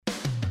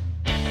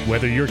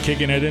Whether you're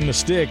kicking it in the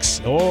sticks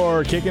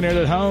or kicking it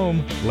at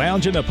home,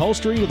 lounge in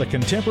upholstery with a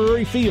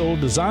contemporary feel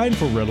designed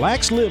for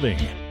relaxed living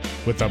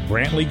with the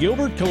Brantley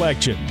Gilbert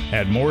Collection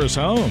at Morris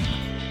Home.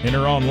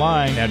 Enter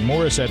online at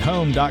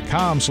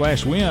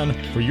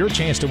morrisathome.com/win for your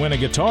chance to win a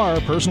guitar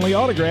personally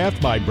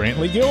autographed by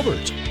Brantley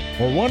Gilbert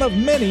or one of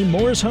many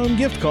Morris Home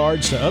gift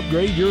cards to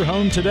upgrade your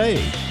home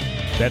today.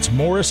 That's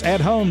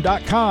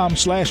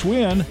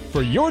morrisathome.com/win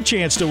for your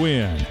chance to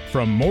win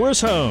from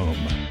Morris Home.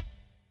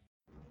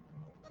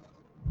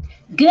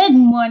 Good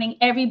morning,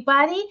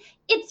 everybody.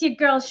 It's your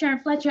girl, Sharon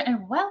Fletcher,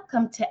 and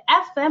welcome to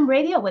FM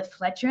Radio with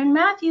Fletcher and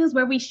Matthews,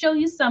 where we show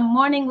you some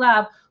morning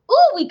love.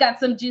 Ooh, we got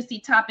some juicy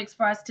topics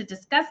for us to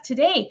discuss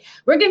today.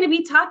 We're going to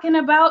be talking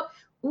about,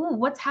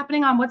 what's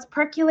happening on What's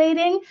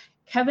Percolating.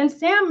 Kevin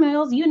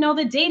Samuels, you know,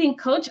 the dating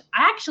coach,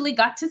 I actually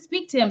got to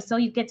speak to him, so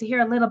you get to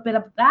hear a little bit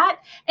of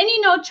that. And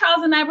you know,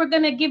 Charles and I, we're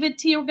going to give it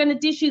to you. We're going to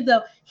dish you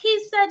the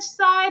he said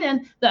side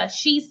and the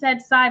she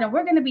said side. And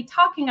we're going to be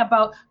talking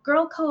about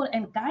girl code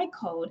and guy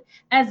code,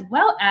 as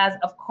well as,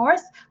 of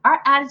course,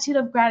 our attitude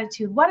of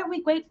gratitude. What are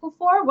we grateful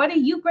for? What are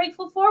you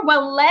grateful for?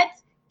 Well,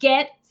 let's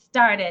get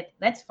started.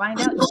 Let's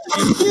find out.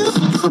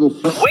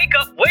 Wake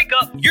up, wake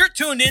up. You're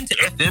tuned in to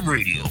FM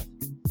Radio.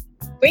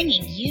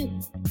 Bringing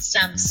you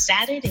some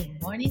Saturday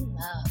morning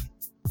love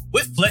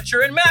with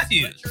Fletcher and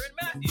Matthews.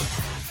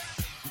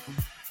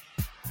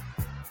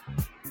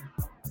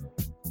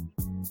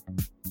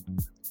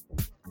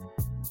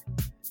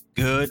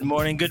 Good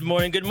morning, good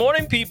morning, good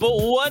morning,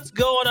 people. What's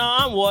going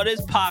on? What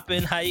is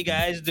popping? How you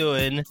guys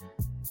doing?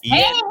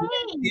 Yes,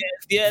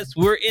 yes,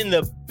 we're in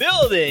the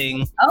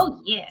building.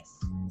 Oh, yes.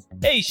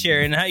 Hey,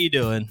 Sharon, how you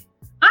doing?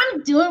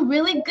 I'm doing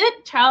really good,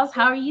 Charles.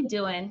 How are you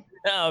doing?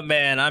 Oh,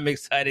 man, I'm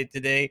excited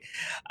today.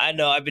 I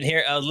know I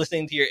was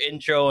listening to your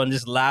intro and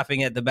just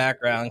laughing at the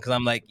background because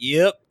I'm like,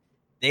 yep,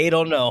 they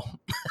don't know.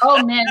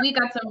 Oh, man, we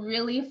got some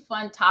really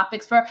fun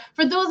topics. For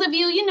those of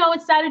you, you know,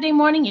 it's Saturday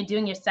morning. You're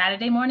doing your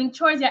Saturday morning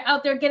chores. You're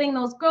out there getting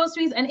those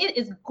groceries, and it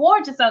is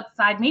gorgeous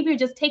outside. Maybe you're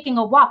just taking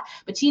a walk,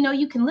 but, you know,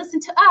 you can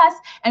listen to us,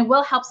 and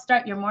we'll help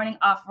start your morning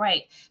off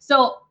right.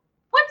 So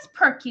what's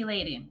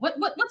percolating? What's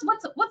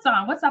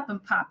on? What's up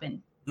and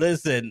popping?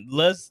 Listen,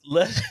 let's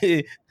let's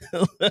do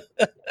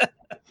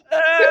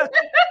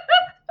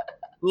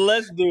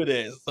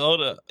this.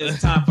 Hold up.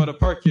 It's time for the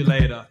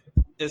percolator.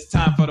 It's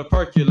time for the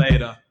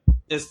percolator.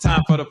 It's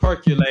time for the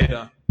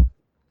percolator.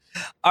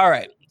 All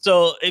right.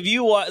 So if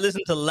you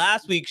listen to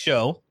last week's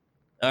show,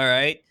 all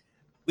right,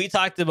 we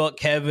talked about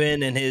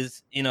Kevin and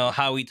his, you know,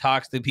 how he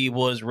talks to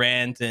people, his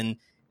rant and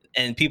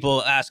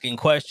people asking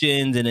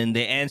questions and then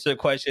they answer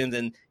questions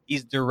and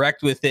he's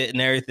direct with it and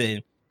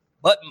everything.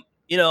 But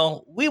you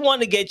know, we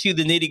want to get you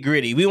the nitty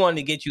gritty. We want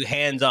to get you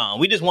hands on.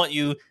 We just want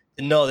you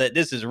to know that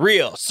this is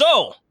real.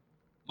 So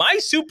my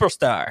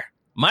superstar,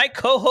 my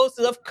co-host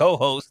of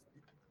co-host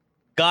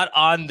got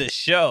on the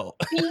show.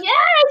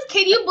 Yes.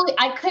 Can you believe?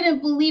 I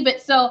couldn't believe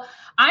it. So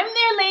I'm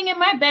there laying in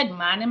my bed,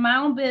 minding my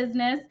own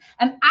business.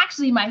 And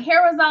actually my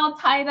hair was all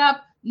tied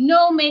up,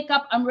 no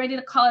makeup. I'm ready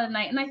to call it a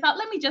night. And I thought,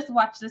 let me just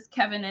watch this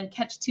Kevin and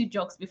catch 2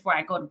 jokes before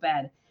I go to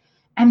bed.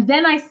 And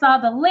then I saw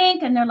the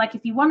link and they're like,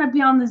 if you want to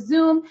be on the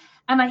Zoom,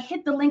 and I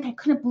hit the link. I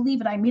couldn't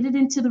believe it. I made it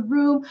into the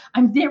room.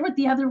 I'm there with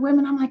the other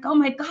women. I'm like, oh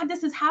my God,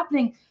 this is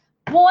happening.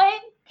 Boy,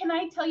 can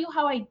I tell you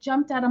how I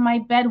jumped out of my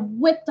bed,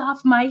 whipped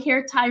off my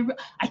hair tie.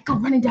 I go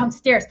running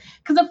downstairs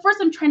because at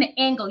first I'm trying to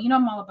angle. You know,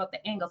 I'm all about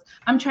the angles.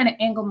 I'm trying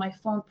to angle my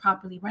phone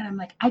properly, right? I'm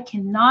like, I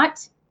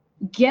cannot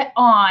get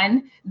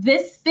on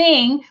this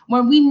thing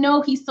when we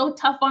know he's so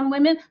tough on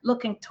women,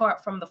 looking tore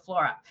up from the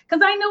floor up,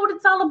 because I know what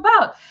it's all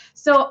about.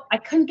 So I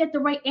couldn't get the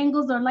right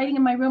angles or lighting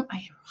in my room.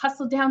 I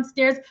hustled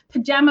downstairs,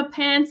 pajama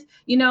pants,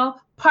 you know,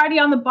 party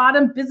on the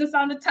bottom, business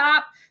on the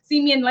top,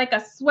 see me in like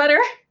a sweater,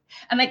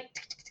 and I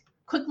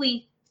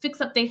quickly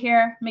fix up the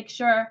hair, make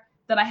sure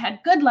that I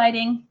had good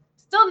lighting,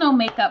 still no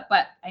makeup,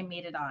 but I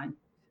made it on.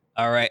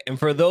 All right. And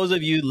for those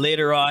of you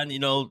later on, you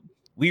know,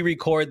 we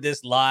record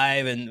this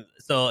live, and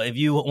so if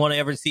you want to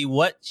ever see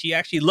what she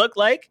actually looked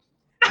like,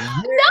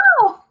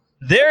 no,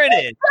 there it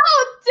is.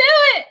 Don't do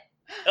it.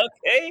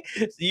 Okay,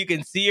 so you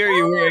can see her.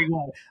 You're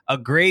wearing a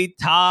gray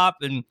top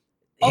and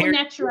hair,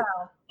 natural,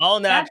 all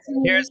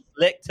natural, hair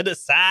slick to the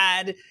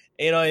side.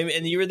 You know,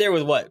 and you were there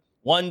with what?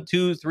 1,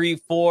 2, 3,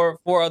 4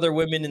 other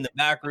women in the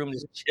back room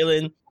just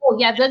chilling. Oh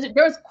yeah,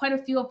 there was quite a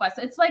few of us.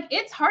 It's like,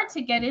 it's hard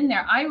to get in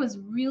there. I was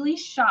really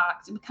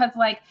shocked because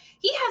like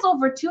he has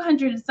over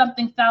 200 and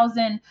something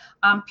thousand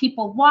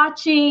people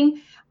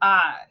watching,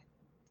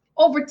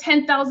 over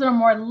 10,000 or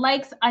more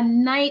likes a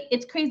night.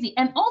 It's crazy.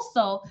 And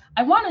also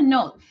I want to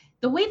note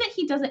the way that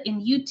he does it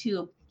in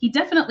YouTube, he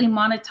definitely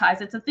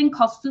monetizes. It's a thing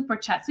called super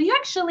chat. So you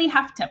actually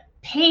have to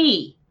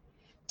pay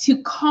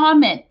to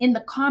comment in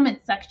the comment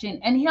section,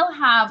 and he'll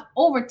have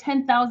over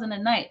 10,000 a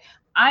night.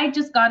 I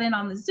just got in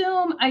on the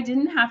Zoom. I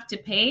didn't have to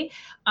pay.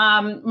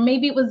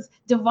 Maybe it was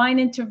divine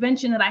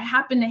intervention that I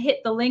happened to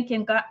hit the link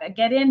and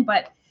get in.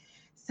 But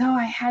so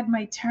I had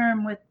my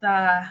term with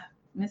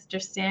Mr.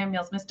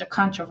 Samuels, Mr.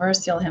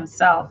 Controversial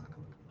himself.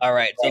 All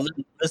right. So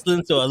let's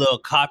listen to a little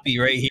copy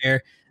right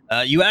here.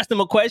 You asked him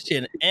a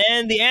question,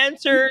 and the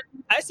answer,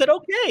 I said,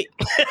 okay.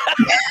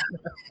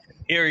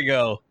 Here we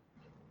go.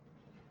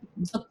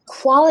 The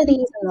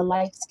qualities and the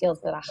life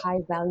skills that a high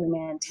value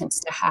man tends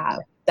to have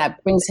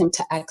that brings him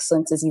to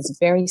excellence is he's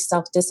very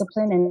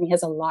self-disciplined and he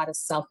has a lot of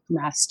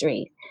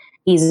self-mastery.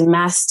 He's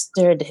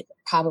mastered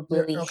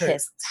probably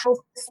his health.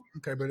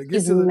 Okay, but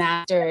he's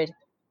mastered.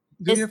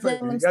 Do me a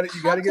favor. You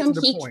got to get to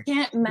the point. He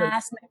can't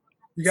master.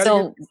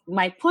 So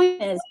my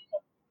point is,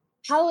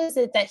 how is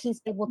it that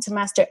he's able to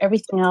master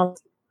everything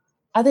else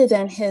other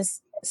than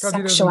his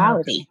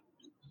sexuality?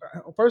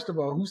 First of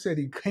all, who said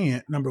he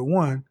can't? Number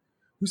one.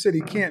 Who said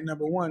he can't?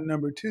 Number one.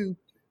 Number two,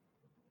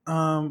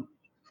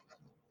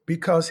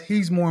 because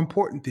he's more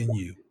important than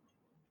you.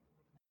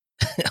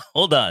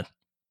 Hold on.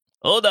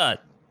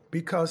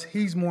 Because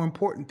he's more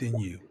important than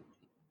you.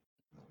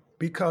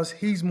 Because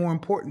he's more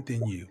important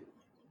than you.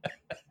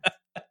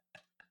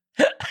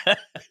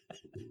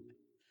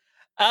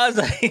 I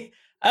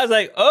was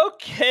like,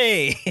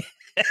 okay.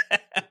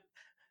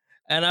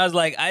 And I was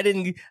like, I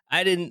didn't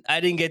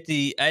get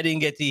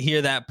to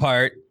hear that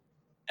part.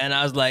 And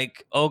I was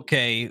like,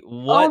 okay,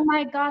 what? Oh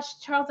my gosh,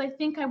 Charles, I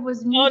think I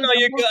was muted. Oh no,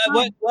 you're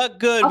good. What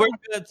good? Okay. We're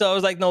good. So I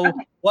was like, no,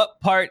 what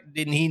part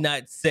didn't he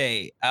not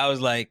say? I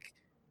was like,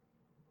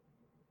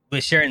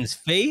 with Sharon's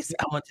face,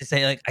 I want to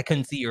say, like, I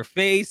couldn't see your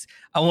face.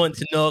 I wanted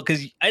to know,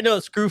 because I know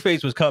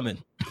Screwface was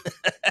coming.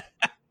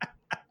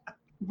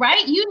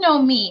 Right? You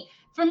know me.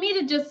 For me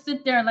to just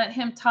sit there and let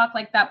him talk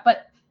like that,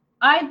 but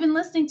I've been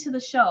listening to the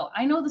show.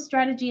 I know the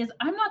strategy is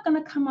I'm not going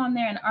to come on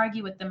there and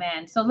argue with the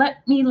man. So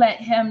let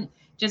him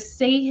just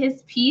say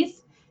his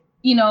piece,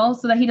 so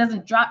that he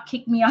doesn't drop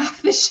kick me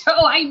off the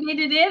show. I made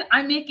it in.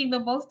 I'm making the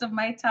most of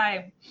my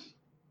time.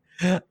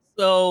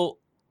 So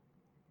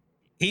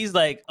he's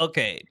like,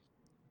 okay.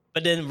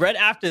 But then right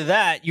after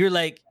that, you're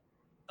like,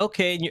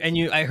 okay.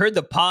 And I heard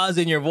the pause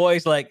in your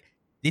voice. Like,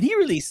 did he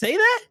really say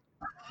that?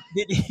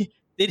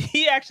 Did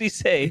he actually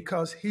say?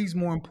 Because he's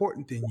more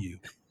important than you.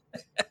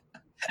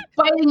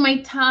 Biting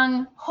my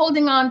tongue,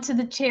 holding on to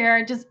the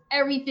chair, just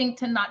everything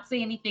to not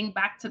say anything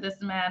back to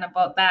this man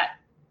about that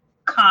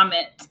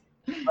comment.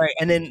 Right.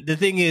 And then the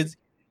thing is,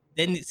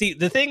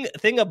 the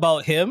thing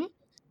about him,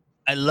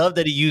 I love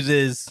that he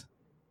uses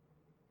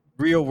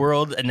real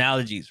world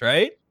analogies,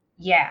 right?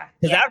 Yeah.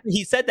 Because after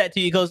he said that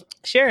to you, he goes,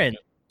 Sharon,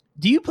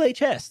 do you play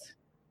chess?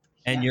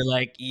 And you're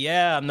like,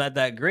 yeah, I'm not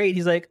that great.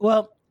 He's like,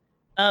 well,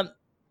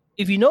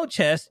 if you know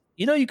chess,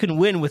 you can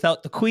win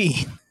without the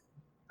queen.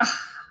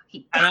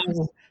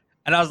 And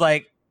I was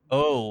like,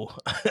 oh.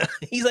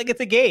 He's like,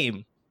 it's a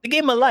game. The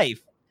game of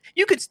life.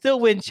 You could still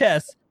win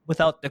chess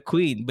without the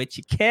queen, but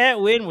you can't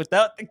win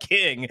without the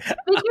king.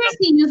 But here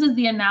he uses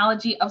the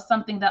analogy of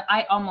something that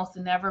I almost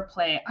never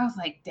play. I was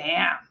like,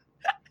 damn.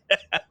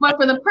 But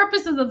for the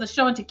purposes of the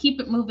show and to keep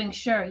it moving,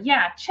 sure.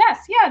 Yeah,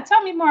 chess. Yeah,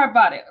 tell me more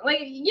about it.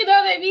 Like, you know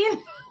what I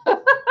mean?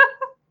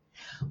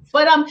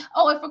 But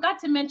I forgot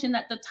to mention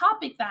that the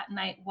topic that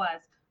night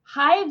was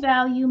high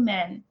value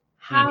men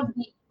have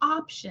the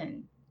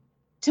option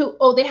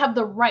they have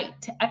the right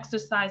to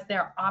exercise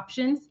their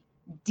options,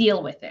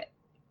 deal with it,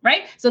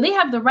 right? So they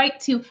have the right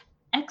to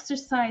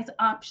exercise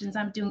options.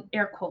 I'm doing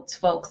air quotes,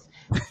 folks,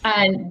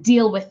 and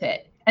deal with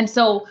it. And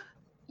so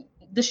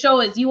the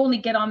show is you only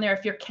get on there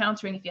if you're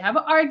countering. If you have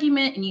an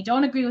argument and you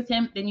don't agree with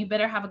him, then you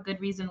better have a good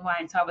reason why.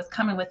 And so I was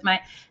coming with my,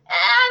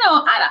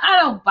 I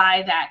don't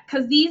buy that,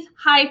 because these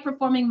high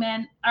performing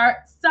men are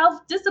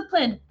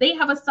self-disciplined. They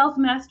have a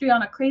self-mastery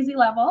on a crazy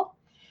level.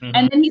 Mm-hmm.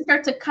 And then he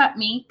started to cut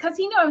me because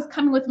he knew I was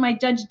coming with my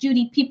Judge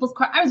Judy People's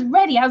Court. I was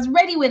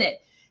ready with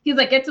it. He's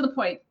like, get to the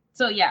point.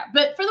 So yeah,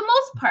 but for the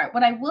most part,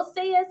 what I will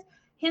say is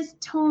his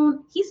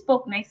tone, he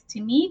spoke nice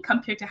to me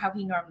compared to how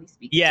he normally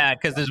speaks. Yeah,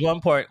 because there's one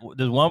part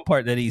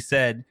that he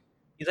said,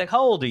 he's like,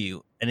 how old are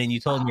you? And then you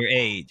told him your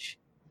age.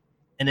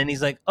 And then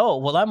he's like, oh,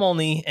 well, I'm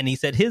only, and he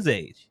said his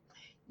age.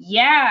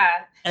 Yeah.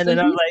 And so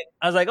then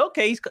I was like,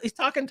 okay, he's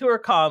talking to her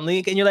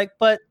calmly. And you're like,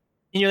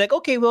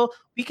 okay, well,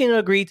 we can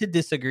agree to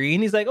disagree.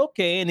 And he's like,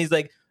 okay. And he's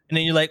like, and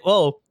then you're like,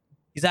 oh,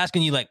 he's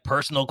asking you like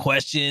personal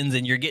questions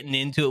and you're getting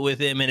into it with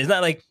him. And it's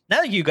not like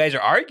you guys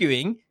are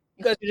arguing.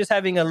 You guys are just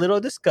having a little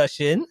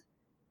discussion.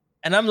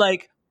 And I'm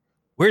like,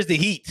 where's the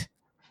heat?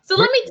 So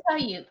let me tell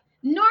you,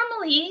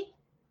 normally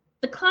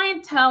the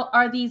clientele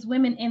are these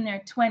women in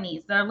their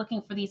 20s that are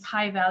looking for these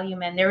high value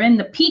men. They're in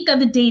the peak of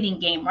the dating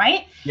game,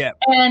 right? Yeah.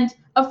 And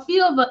a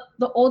few of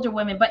the older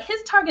women, but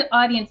his target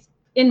audience,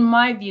 in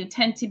my view,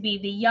 tend to be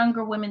the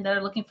younger women that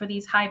are looking for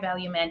these high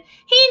value men.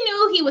 He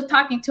knew he was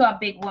talking to a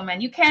big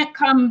woman. You can't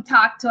come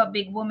talk to a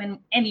big woman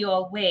any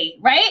old way,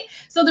 right?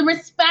 So the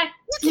respect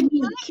to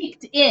me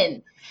kicked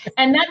in.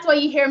 And that's why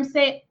you hear him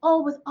say,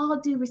 oh, with all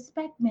due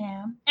respect,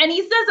 ma'am. And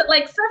he says it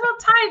like several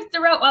times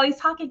throughout while he's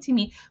talking to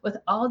me, with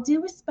all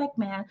due respect,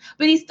 ma'am.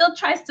 But he still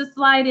tries to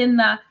slide in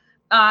the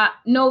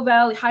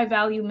high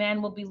value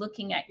man will be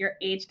looking at your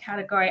age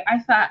category. I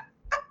thought,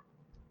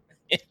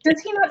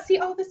 does he not see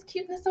all this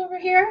cuteness over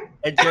here?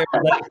 But he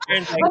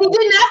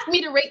didn't ask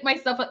me to rate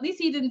myself. At least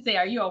he didn't say,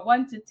 are you a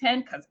 1 to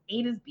 10? Because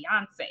 8 is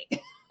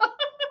Beyonce.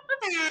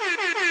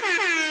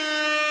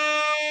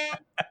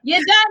 You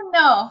done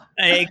know.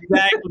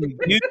 Exactly.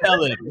 You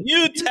tell him.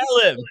 You tell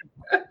him.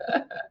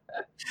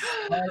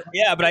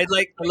 Yeah, but I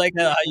like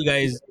how you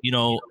guys, you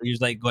know, he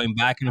was like going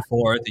back and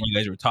forth, and you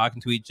guys were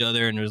talking to each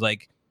other, and it was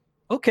like,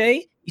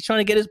 okay, he's trying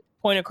to get his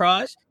point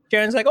across.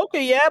 Sharon's like,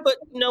 okay, yeah, but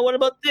you know, what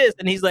about this?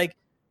 And he's like,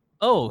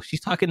 oh,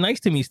 she's talking nice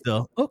to me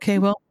still. Okay,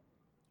 well,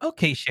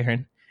 okay,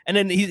 Sharon. And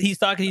then he's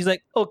talking. He's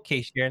like,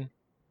 okay, Sharon,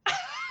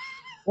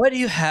 what do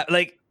you have?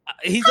 Like,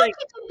 he's How like,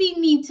 could you be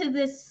mean to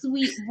this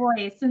sweet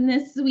voice and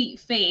this sweet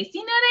face?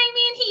 You know what I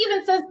mean? He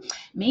even says,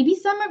 maybe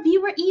some of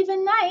you were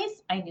even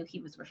nice. I knew he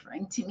was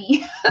referring to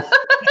me.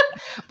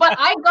 But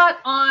I got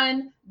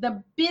on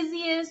the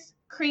busiest,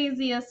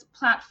 craziest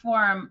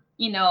platform,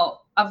 you know,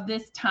 of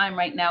this time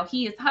right now.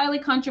 He is highly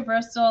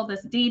controversial,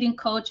 this dating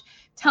coach,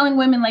 telling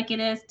women like it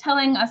is,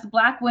 telling us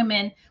Black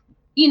women,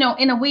 you know,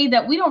 in a way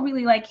that we don't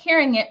really like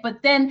hearing it.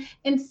 But then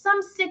in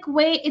some sick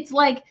way, it's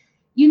like,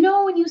 you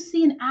know, when you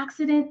see an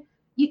accident,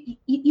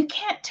 you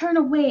can't turn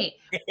away,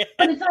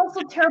 but it's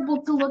also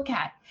terrible to look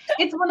at.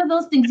 It's one of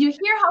those things. You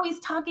hear how he's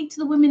talking to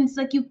the women. It's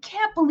like, you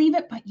can't believe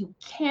it, but you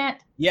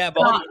can't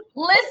stop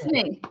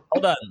listening.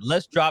 Hold on.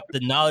 Let's drop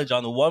the knowledge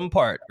on the one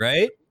part,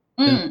 right?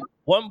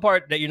 One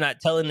part that you're not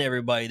telling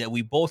everybody that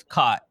we both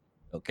caught,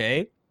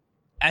 okay?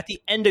 At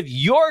the end of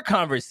your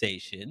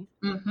conversation,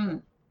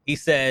 he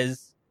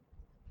says,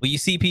 well, you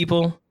see,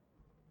 people,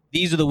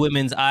 these are the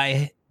women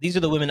I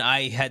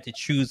had to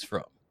choose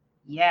from.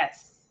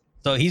 Yes.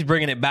 So he's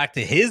bringing it back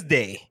to his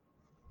day.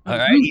 All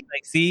right. He's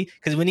like, see,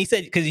 because when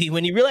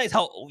he realized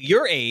how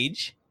your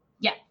age,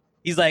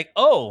 he's like,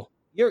 oh,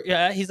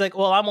 he's like,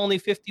 well, I'm only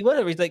 50,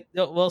 whatever. He's like,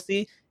 well,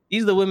 see,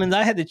 these are the women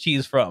I had to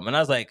choose from. And I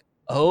was like,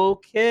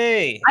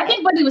 okay. I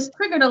think, but he was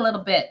triggered a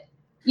little bit.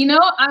 You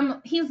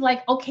know, he's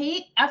like,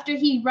 okay, after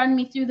he run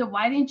me through the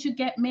why didn't you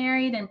get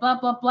married and blah,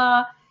 blah,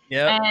 blah.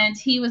 Yep. And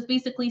he was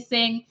basically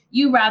saying,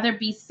 you rather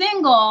be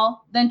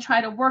single than try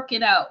to work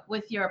it out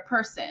with your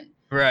person.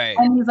 Right.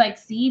 And he's like,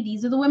 see,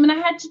 these are the women I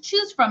had to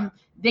choose from.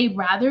 They'd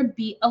rather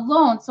be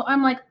alone. So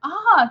I'm like,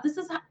 this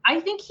is, I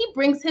think he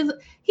was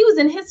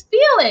in his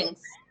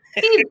feelings.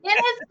 He's in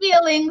his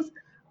feelings.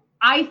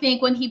 I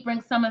think when he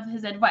brings some of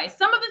his advice,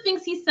 some of the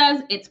things he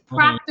says, it's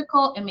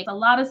practical. It makes a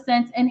lot of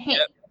sense. And hey,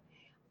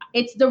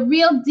 it's the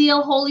real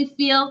deal,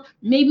 Holyfield.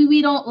 Maybe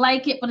we don't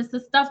like it, but it's the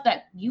stuff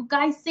that you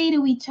guys say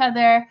to each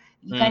other.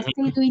 You guys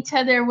say to each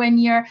other when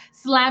you're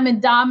slamming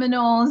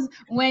dominoes,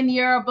 when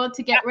you're about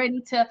to get ready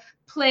to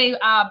play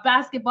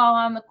basketball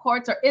on the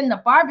courts or in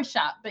the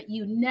barbershop, but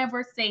you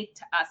never say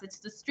to us. It's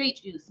the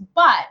straight juice.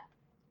 But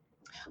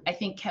I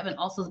think Kevin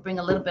also brings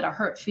a little bit of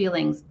hurt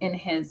feelings in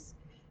his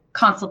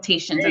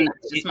consultations, and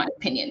that's just my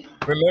opinion.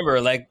 Remember,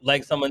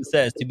 like someone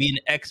says, to be an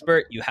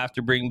expert, you have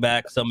to bring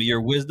back some of your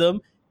wisdom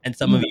and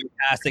some of your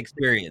past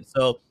experience.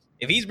 So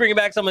if he's bringing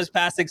back some of his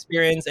past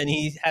experience and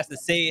he has to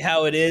say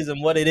how it is and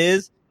what it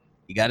is,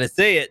 you got to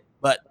say it.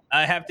 But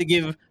I have to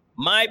give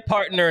my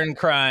partner in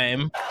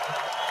crime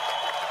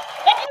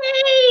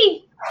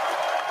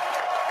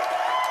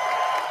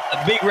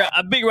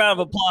a big round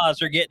of applause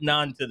for getting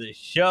on to the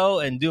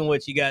show and doing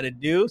what you got to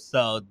do.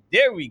 So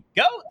there we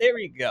go.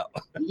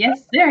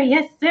 Yes, sir.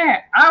 Yes,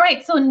 sir. All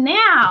right. So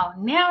now,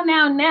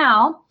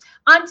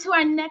 on to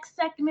our next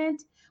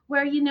segment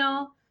where, you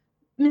know,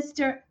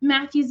 Mr.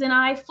 Matthews and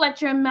I,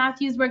 Fletcher and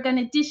Matthews, we're going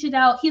to dish it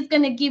out. He's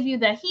going to give you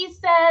the he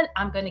said.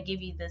 I'm going to give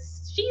you the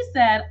she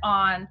said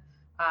on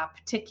a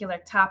particular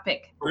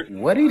topic.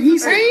 What did he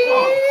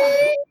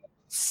say?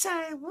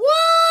 Say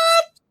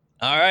what?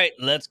 All right,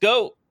 let's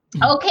go.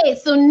 Okay,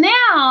 so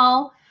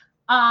now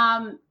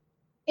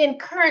in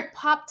current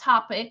pop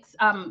topics,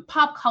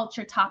 pop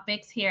culture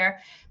topics here,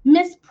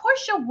 Miss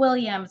Portia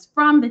Williams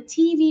from the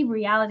TV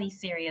reality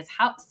series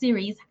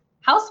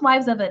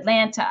Housewives of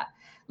Atlanta.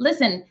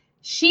 Listen,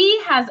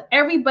 she has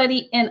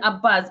everybody in a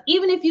buzz.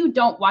 Even if you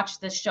don't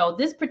watch the show,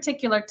 this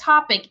particular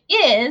topic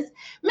is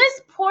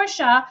Miss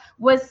Portia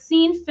was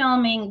seen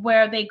filming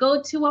where they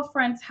go to a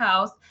friend's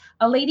house,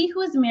 a lady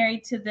who is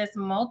married to this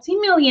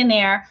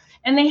multimillionaire,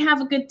 and they have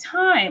a good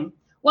time.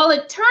 Well,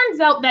 it turns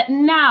out that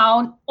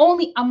now,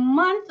 only a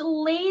month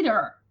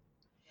later,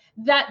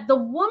 that the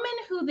woman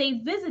who they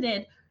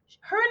visited,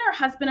 her and her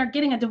husband are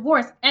getting a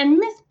divorce, and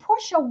Miss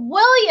Portia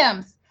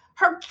Williams,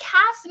 her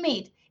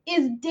castmate,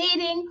 is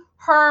dating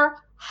her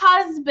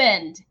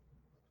husband.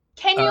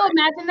 Can you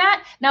imagine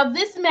that? Now,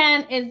 this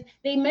man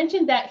they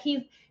mentioned that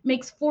he's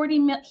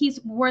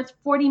worth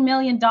 $40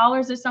 million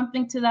or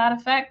something to that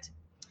effect.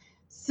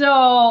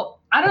 So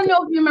I don't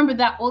know if you remember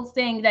that old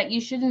saying that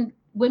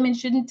women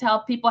shouldn't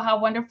tell people how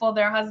wonderful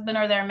their husband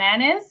or their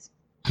man is.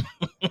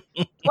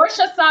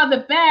 Portia saw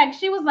the bag.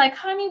 She was like,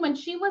 honey, when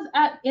she was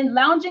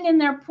lounging in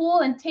their pool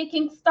and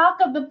taking stock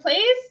of the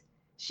place,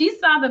 she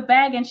saw the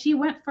bag and she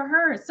went for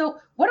hers. So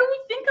what do we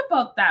think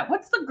about that?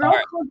 What's the girl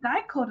code,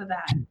 guy code of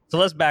that? So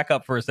let's back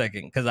up for a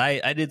second, because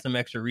I did some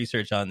extra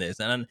research on this,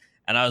 and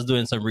I was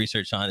doing some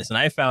research on this, and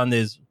I found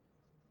this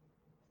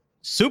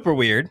super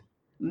weird.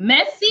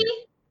 Messy?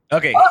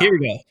 Okay, here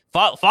we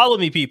go. Follow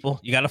me, people.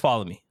 You got to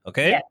follow me,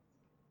 okay? Yes.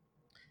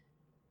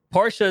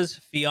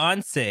 Portia's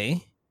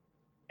fiance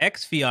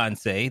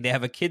ex-fiance, they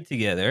have a kid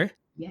together.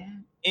 Yeah.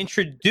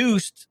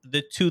 Introduced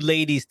the two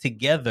ladies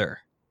together.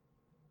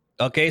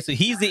 Okay, so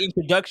he's the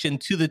introduction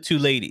to the two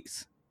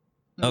ladies.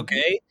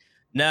 Okay.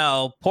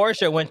 Now,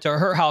 Portia went to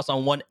her house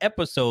on one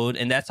episode,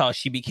 and that's how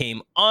she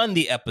became on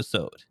the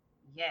episode.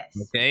 Yes.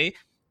 Okay.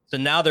 So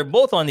now they're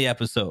both on the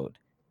episode.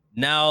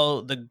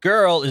 Now the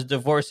girl is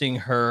divorcing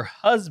her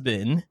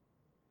husband.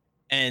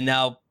 And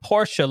now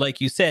Portia,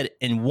 like you said,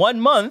 in 1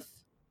 month.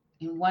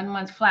 In 1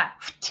 month flat.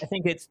 I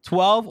think it's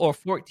 12 or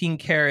 14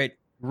 karat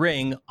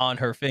ring on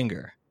her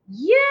finger.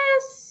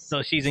 Yes.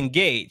 So she's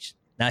engaged.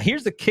 Now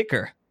here's the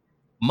kicker.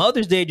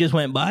 Mother's Day just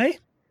went by.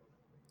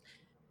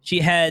 She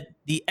had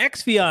the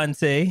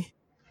ex-fiance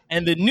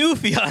and the new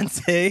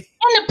fiance in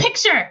the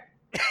picture.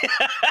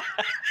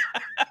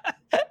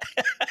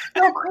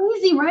 So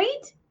crazy,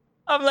 right?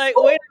 I'm like,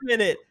 wait a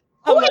minute.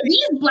 Who are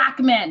these black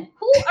men?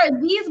 Who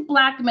are these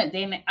black men?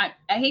 I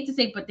hate to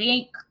say, but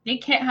they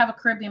can't have a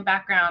Caribbean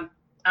background.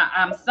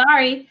 I'm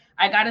sorry.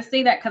 I gotta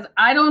say that because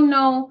I don't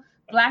know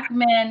black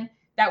men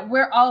that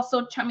we're all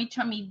so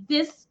chummy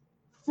this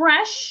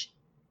fresh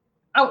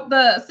out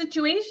the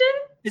situation.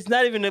 It's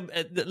not even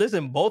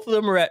listen, both of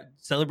them are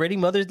celebrating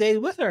Mother's Day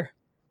with her.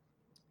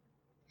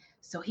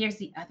 So here's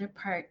the other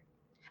part.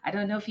 I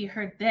don't know if you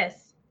heard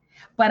this,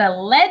 but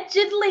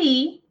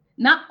allegedly,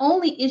 not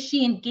only is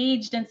she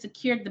engaged and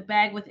secured the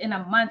bag within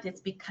a month,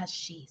 it's because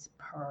she's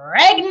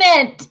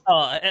pregnant.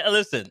 Oh,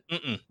 listen,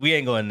 we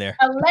ain't going there.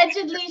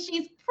 Allegedly,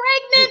 she's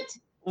pregnant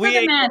for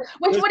the man,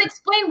 which would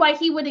explain why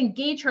he would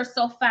engage her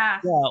so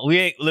fast. Yeah,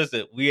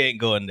 we ain't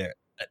going there.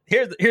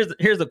 Here's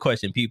the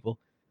question, people.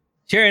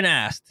 Sharon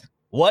asked,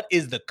 what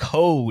is the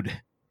code?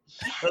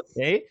 Yes.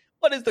 Okay.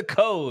 What is the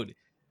code?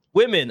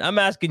 Women, I'm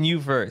asking you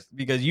first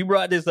because you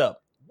brought this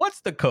up.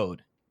 What's the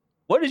code?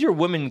 What is your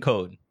women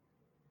code?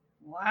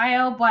 Why,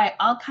 oh boy,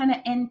 all kind of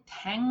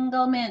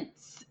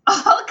entanglements.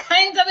 All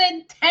kinds of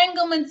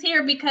entanglements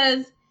here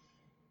because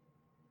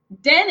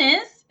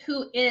Dennis,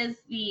 who is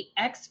the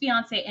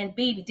ex-fiance and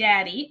baby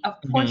daddy of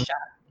Portia,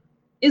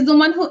 is the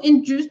one who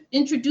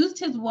introduced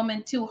his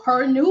woman to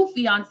her new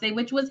fiance,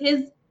 which was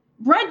his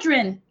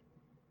brethren.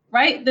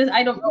 Right?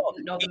 I don't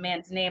know the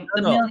man's name.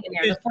 The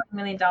millionaire, the $40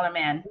 million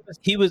man.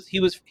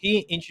 He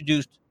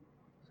introduced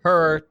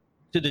her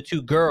to the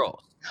two girls.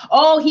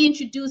 Oh, he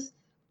introduced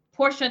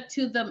Portia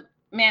to the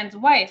man's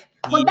wife.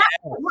 Well,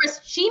 that's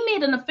worse. She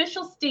made an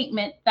official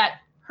statement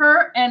that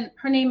her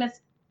name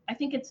is, I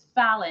think it's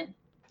Fallon.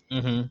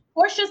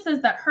 Portia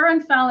says that her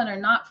and Fallon are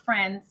not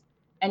friends.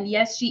 And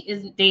yes, she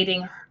is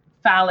dating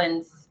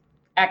Fallon's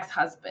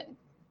ex-husband.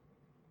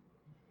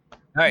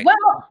 All right.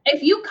 Well,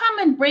 if you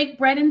come and break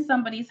bread in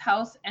somebody's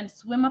house and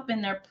swim up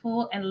in their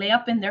pool and lay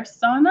up in their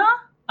sauna,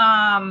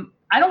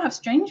 I don't have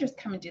strangers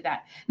come and do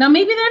that. Now,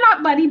 maybe they're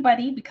not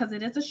buddy because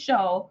it is a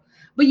show,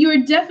 but you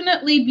are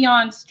definitely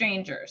beyond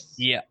strangers.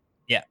 Yeah.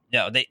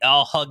 No, they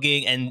all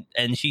hugging,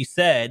 and she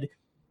said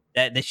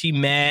that she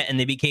met and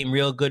they became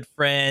real good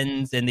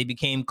friends and they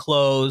became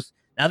close.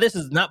 Now, this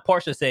is not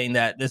Portia saying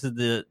that. This is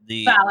the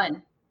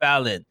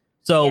Fallon.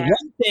 So one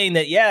saying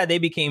that they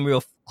became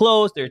real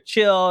close, they're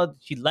chilled,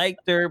 she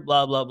liked her,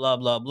 blah blah blah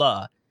blah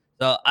blah.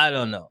 So I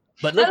don't know,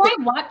 but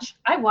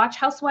I watch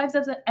Housewives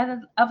of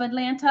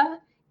Atlanta,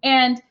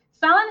 and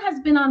Fallon has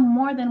been on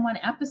more than one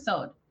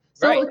episode,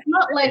 so it's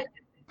not like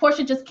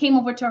Portia just came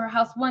over to her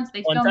house once,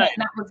 they filmed it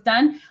and that was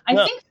done.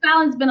 I think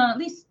Fallon's been on at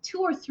least 2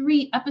 or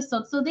 3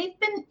 episodes, so they've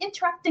been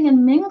interacting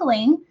and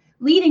mingling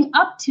leading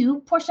up to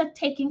Portia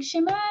taking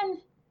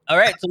Shaman. All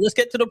right, so let's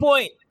get to the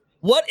point.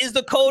 What is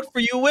the code for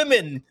you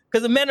women?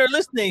 Because the men are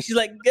listening. She's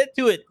like, get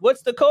to it.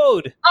 What's the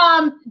code?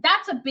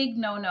 That's a big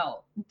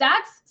no-no.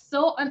 That's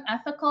so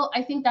unethical.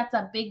 I think that's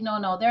a big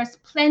no-no. There's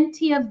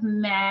plenty of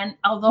men,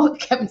 although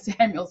Kevin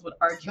Samuels would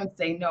argue and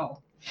say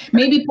no.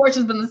 Maybe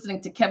Portia's been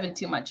listening to Kevin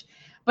too much.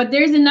 But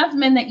there's enough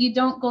men that you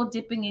don't go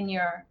dipping in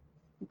your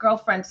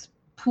girlfriend's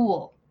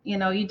pool. You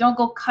know, you don't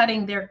go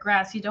cutting their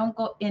grass. You don't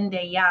go in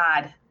their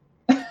yard.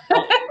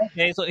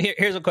 Okay, so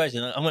here's a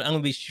question. I'm gonna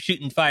be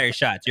shooting fire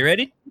shots. You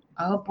ready?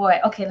 Oh boy.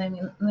 Okay,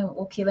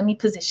 let me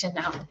position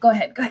now. Go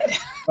ahead.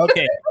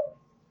 Okay.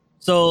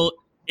 So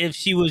if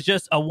she was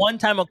just a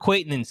one-time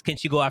acquaintance, can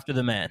she go after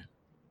the man?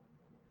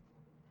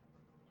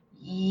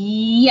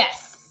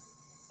 Yes.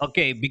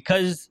 Okay,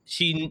 because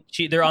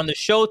they're on the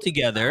show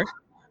together.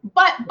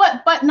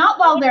 But not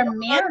while they're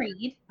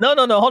married. No,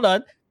 hold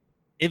on.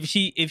 If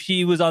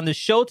she was on the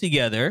show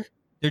together,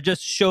 they're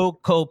just show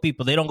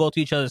co-people. They don't go to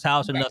each other's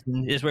house or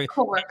nothing. It's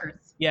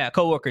co-workers. Yeah,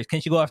 co-workers.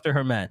 Can she go after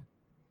her man?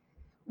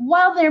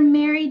 While they're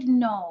married,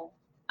 no.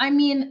 I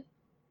mean,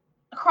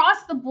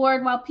 across the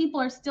board, while people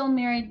are still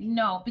married,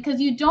 no.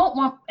 Because you don't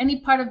want any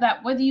part of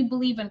that, whether you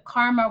believe in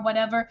karma or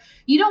whatever,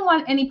 you don't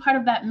want any part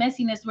of that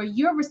messiness where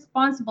you're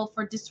responsible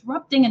for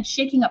disrupting and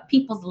shaking up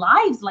people's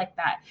lives like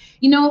that.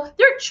 You know,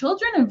 there are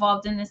children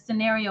involved in this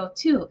scenario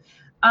too.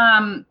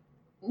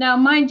 Now,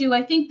 mind you,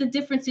 I think the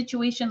different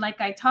situation,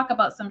 like I talk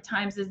about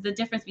sometimes, is the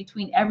difference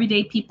between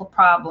everyday people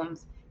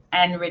problems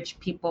and rich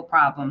people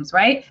problems,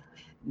 right?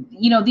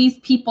 these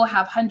people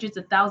have hundreds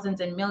of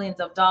thousands and millions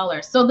of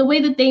dollars. So the way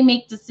that they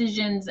make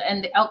decisions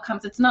and the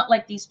outcomes, it's not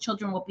like these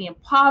children will be in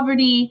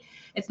poverty.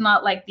 It's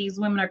not like these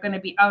women are going to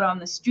be out on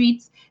the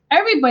streets.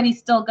 Everybody's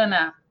still going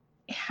to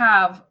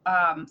have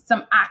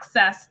some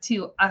access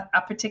to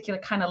a particular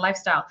kind of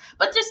lifestyle,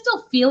 but there's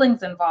still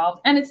feelings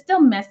involved, and it's still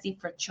messy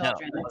for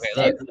children. No.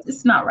 Okay,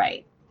 it's not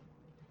right.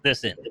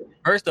 Listen,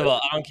 first of all,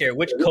 I don't care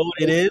which code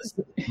it is.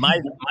 My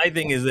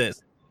thing is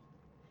this.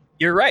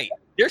 You're right.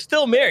 They're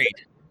still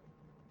married.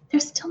 They're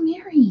still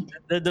married.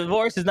 The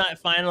divorce is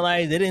not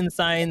finalized. They didn't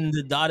sign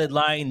the dotted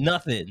line,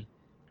 nothing.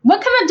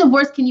 What kind of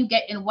divorce can you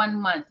get in 1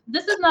 month?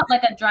 This is not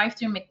like a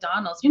drive-through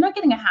McDonald's. You're not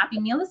getting a Happy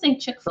Meal. This ain't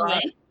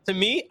Chick-fil-A. To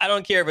me, I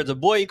don't care if it's a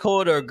boy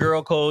code or a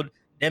girl code.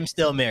 Them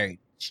still married.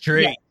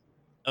 Straight.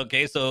 Yeah.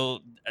 Okay, so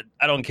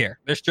I don't care.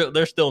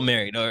 They're still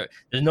married. Or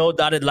there's no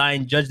dotted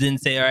line. Judge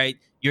didn't say, all right,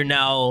 you're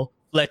now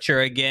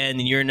Fletcher again,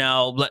 and you're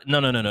now...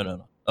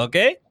 No.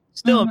 Okay?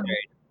 Still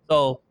married.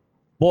 So,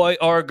 boy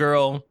or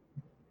girl...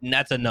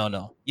 That's a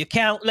no. You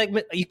can't wait.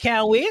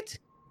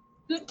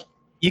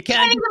 You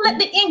can't even let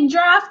the ink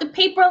dry off the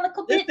paper a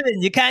little bit.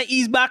 Listen, you can't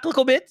ease back a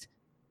little bit.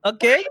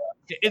 Okay.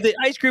 If the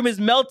ice cream is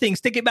melting,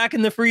 stick it back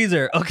in the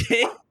freezer.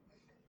 Okay.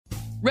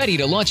 Ready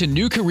to launch a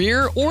new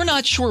career or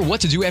not sure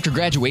what to do after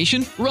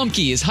graduation?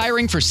 Rumpke is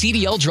hiring for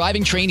CDL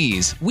driving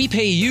trainees. We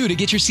pay you to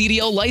get your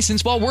CDL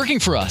license while working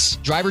for us.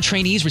 Driver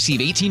trainees receive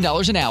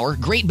 $18 an hour,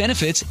 great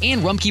benefits,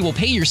 and Rumpke will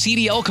pay your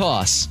CDL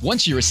costs.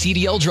 Once you're a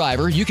CDL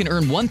driver, you can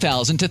earn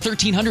 $1,000 to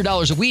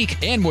 $1,300 a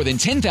week and more than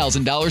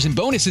 $10,000 in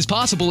bonuses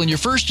possible in your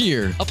first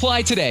year.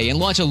 Apply today and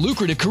launch a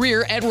lucrative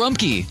career at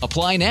Rumpke.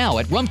 Apply now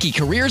at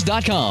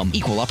rumpkecareers.com.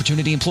 Equal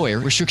opportunity employer.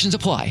 Restrictions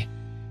apply.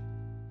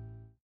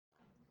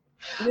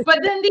 But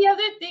then the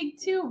other thing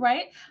too,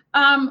 right?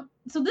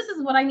 So this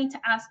is what I need to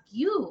ask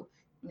you,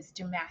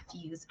 Mr.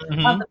 Matthews,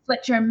 of the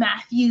Fletcher and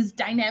Matthews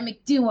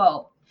dynamic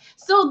duo.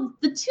 So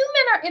the two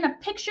men are in a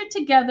picture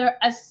together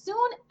as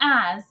soon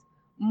as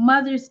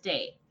Mother's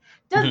Day.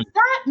 Does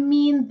that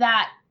mean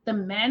that the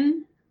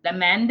men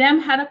them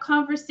had a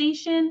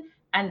conversation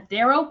and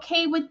they're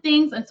okay with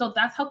things, and so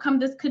that's how come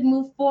this could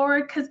move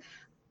forward? Because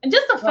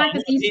just the fact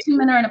that these two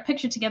men are in a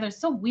picture together is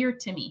so weird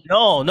to me.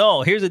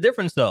 No. Here's the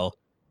difference, though.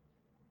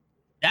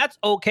 That's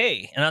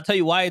okay. And I'll tell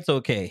you why it's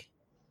okay.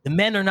 The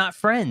men are not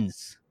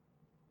friends.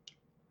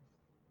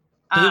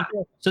 So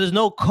there's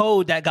no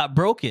code that got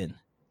broken.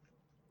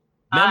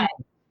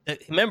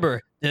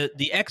 Remember,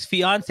 the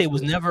ex-fiance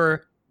was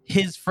never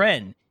his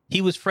friend.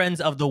 He was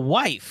friends of the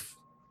wife.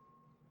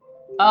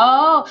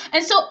 Oh,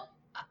 and so,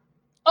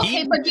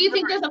 okay, but do you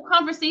think there's a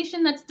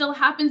conversation that still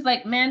happens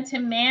like man to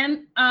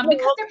man?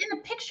 Because they're in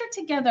a picture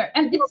together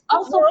and it's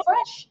also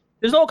fresh.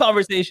 There's no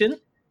conversation.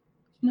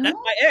 No? That's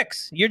my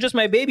ex. You're just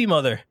my baby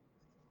mother.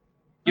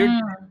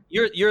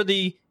 You're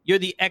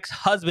the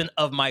ex-husband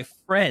of my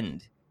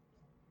friend.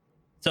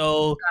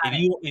 So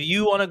if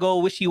you want to go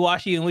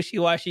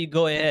wishy-washy,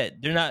 go ahead.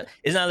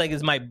 It's not like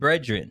it's my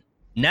brethren.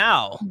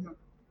 Now,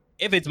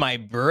 if it's my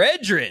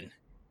brethren,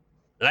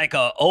 like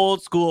a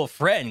old school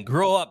friend,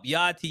 grow up,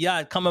 yard to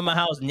yard, come in my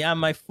house and yam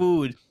my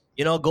food,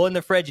 go in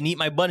the fridge and eat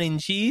my bun and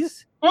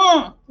cheese.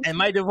 And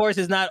my divorce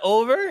is not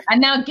over.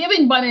 And now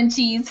giving bun and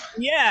cheese.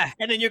 Yeah.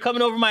 And then you're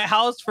coming over my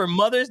house for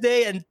Mother's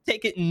Day and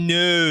take it.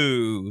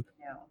 No.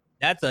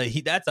 That's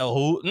a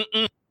whole.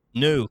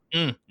 No.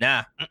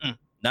 Nah.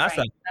 Nah.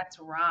 Right. That's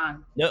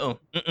wrong. No.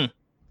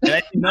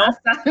 No.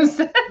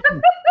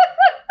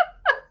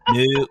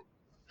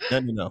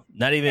 No.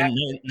 Not even.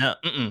 No.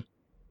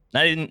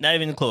 Not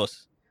even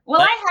close. Well,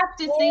 I have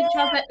to say,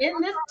 Trevor,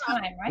 in this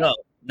time, right? No.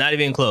 Not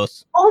even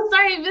close. Oh,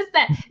 sorry, I missed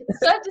that.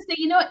 So I have to say,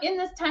 in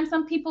this time,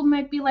 some people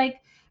might be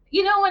like,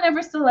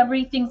 whenever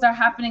celebrity things are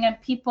happening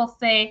and people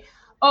say,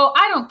 oh,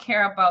 I don't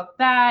care about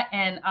that.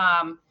 And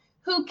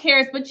who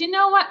cares? But you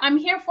know what? I'm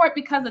here for it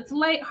because it's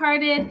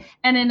lighthearted.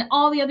 And in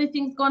all the other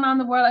things going on in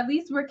the world, at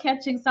least we're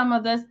catching some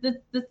of this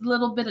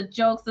little bit of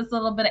jokes, this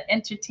little bit of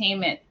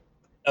entertainment.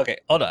 Okay,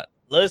 hold on.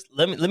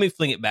 Let me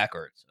fling it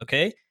backwards.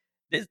 Okay.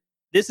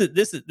 This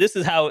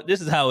is how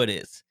it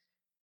is.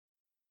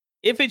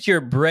 If it's your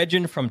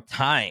brethren from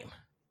time,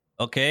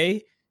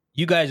 okay,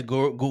 you guys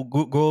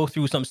go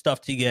through some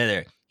stuff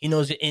together. He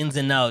knows your ins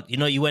and outs. You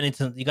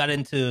got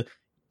into,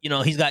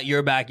 he's got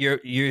your back,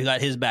 you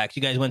got his back.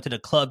 You guys went to the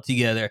club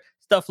together,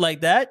 stuff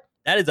like that.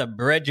 That is a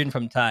brethren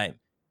from time.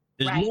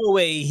 There's no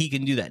way he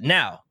can do that.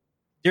 Now,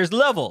 there's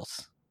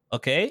levels,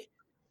 okay?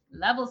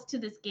 Levels to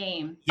this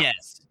game.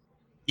 Yes.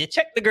 You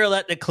check the girl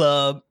at the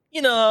club.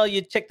 You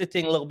check the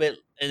thing a little bit,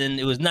 and then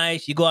it was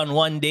nice. You go on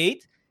one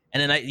date.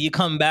 And then you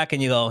come back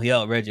and you go,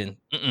 yo, Regin,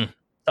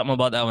 something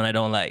about that one I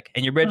don't like.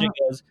 And your Regin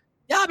goes,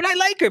 yeah, but I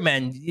like her,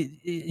 man.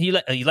 You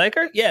like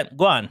her? Yeah,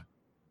 go on.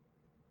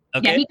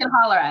 Okay. Yeah, he can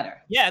holler at her.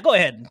 Yeah, go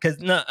ahead. Because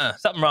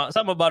something wrong.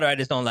 Something about her I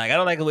just don't like. I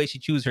don't like the way she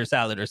chews her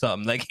salad or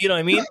something. Like, you know what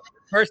I mean?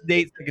 First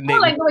date, second date. I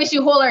don't like the way she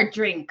hold her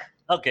drink.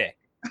 Okay.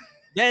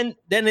 Then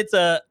it's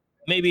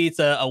maybe it's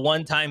a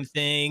one-time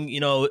thing.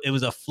 It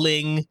was a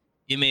fling.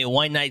 You made a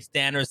one-night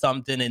stand or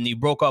something, and you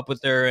broke up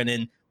with her, and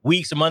then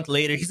weeks, a month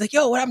later, he's like,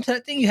 yo, what happened to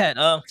that thing you had?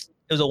 It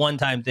was a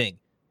one-time thing.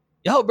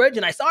 Yo,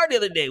 Bridget, I saw her the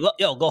other day. Well,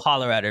 yo, go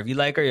holler at her. If you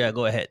like her, yeah,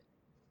 go ahead.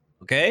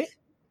 Okay?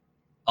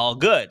 All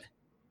good.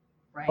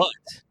 Right.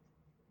 But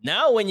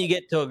now when you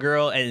get to a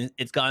girl and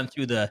it's gone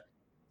through the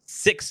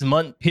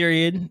 6-month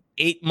period,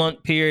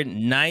 8-month period,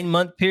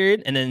 9-month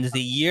period, and then there's a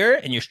year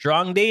and you're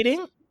strong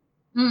dating,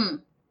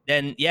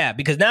 then yeah,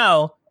 because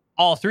now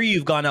all three of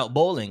you've gone out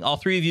bowling, all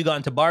three of you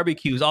gone to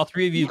barbecues, all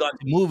three of you gone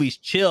to movies,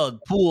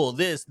 chilled, pool,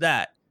 this,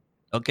 that.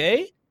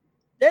 Okay?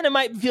 Then it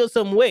might feel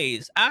some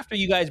ways. After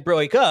you guys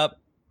break up,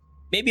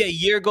 maybe a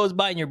year goes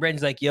by and your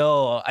brain's like,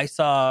 yo, I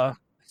saw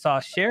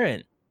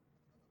Sharon.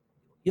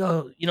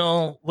 Yo, you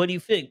know, what do you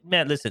think?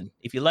 Man, listen,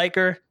 if you like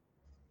her,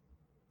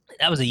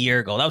 that was a year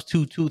ago. That was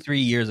 3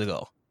 years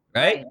ago,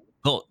 right?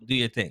 Go do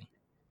your thing.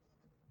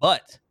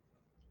 But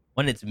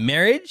when it's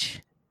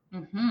marriage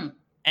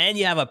and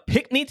you have a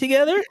picnic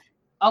together,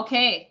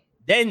 okay,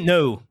 then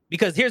no.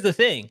 Because here's the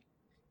thing.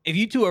 If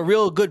you two are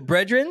real good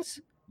brethrens,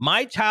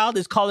 my child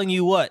is calling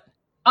you what?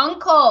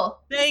 Uncle.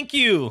 Thank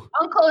you.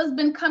 Uncle has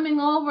been coming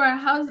over.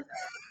 How are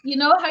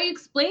you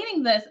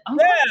explaining this?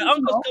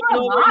 Uncle's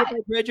coming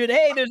over. Brethren.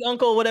 Hey, there's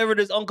uncle whatever.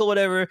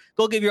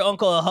 Go give your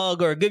uncle a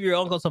hug or give your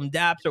uncle some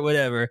daps or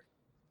whatever.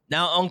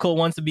 Now uncle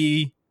wants to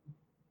be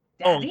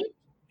daddy.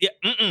 Oh,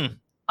 yeah.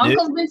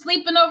 Uncle's been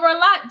sleeping over a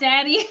lot,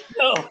 daddy.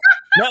 No.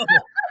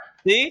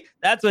 See,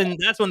 that's when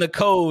the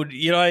code.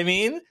 You know what I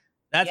mean?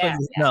 That's when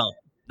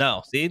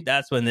no. See,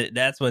 that's when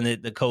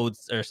the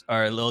codes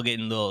are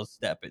getting a little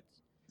stepping.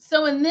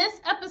 So in this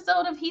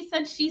episode of He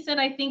Said, She Said,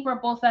 I think we're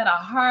both at a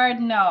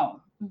hard no.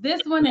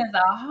 This one is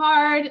a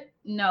hard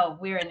no.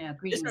 We're in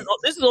agreement.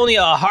 This is only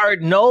a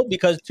hard no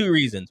because 2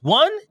 reasons.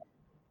 One,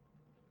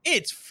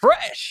 it's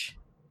fresh.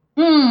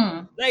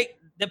 Like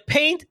the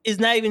paint is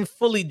not even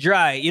fully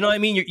dry. You know what I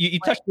mean? You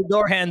touch the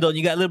door handle and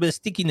you got a little bit of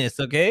stickiness,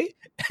 okay?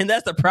 And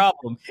that's the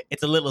problem.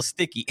 It's a little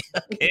sticky.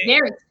 Okay? It's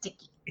very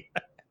sticky.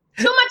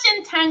 Too much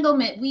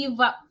entanglement. Weave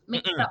up,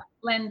 mix up,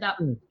 blend up.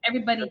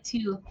 Everybody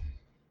too.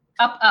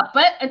 Up.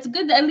 But it's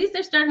good that at least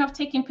they're starting off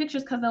taking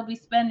pictures because they'll be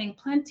spending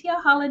plenty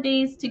of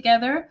holidays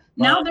together.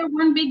 Now they're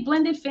one big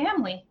blended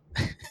family.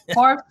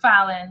 Poor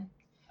Fallon.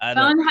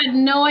 Fallon had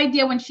no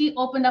idea when she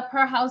opened up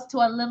her house to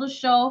a little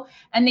show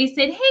and they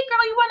said, hey,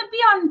 girl, you want to be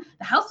on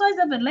the Housewives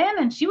of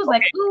Atlanta? And she was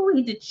like,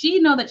 ooh, did she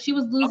know that she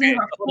was losing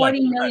her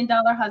 $40 million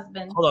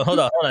husband? Hold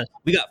on.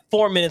 We got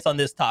 4 minutes on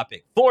this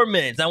topic. 4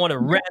 minutes. I want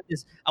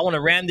to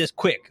ram this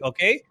quick,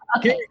 okay?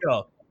 Here we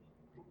go.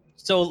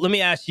 So let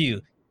me ask you.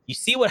 You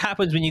see what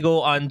happens when you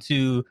go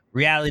onto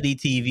reality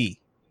TV.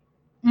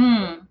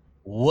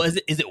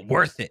 Is it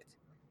worth it?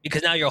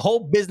 Because now your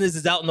whole business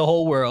is out in the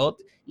whole world.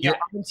 You're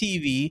on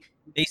TV.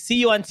 They see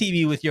you on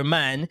TV with your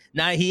man.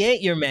 Now he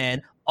ain't your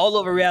man. All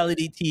over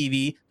reality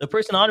TV. The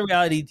person on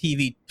reality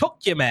TV took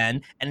your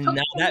man. And now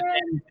that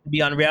man is going to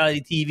be on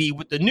reality TV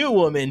with the new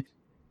woman.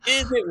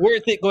 Is it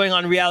worth it going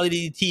on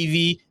reality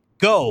TV?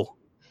 Go.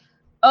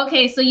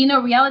 Okay, so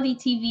reality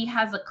TV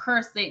has a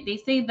curse.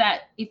 They say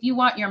that if you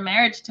want your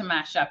marriage to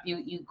mash up,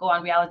 you go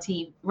on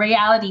reality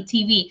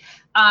TV.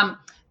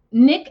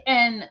 Nick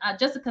and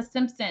Jessica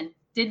Simpson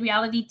did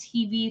reality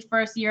TV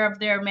first year of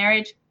their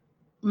marriage,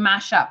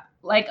 mash up.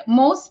 Like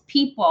most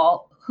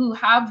people who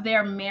have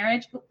their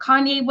marriage,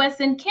 Kanye West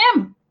and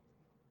Kim,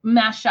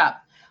 mash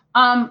up.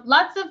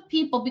 Lots of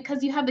people,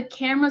 because you have the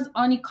cameras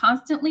on you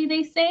constantly,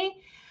 they say,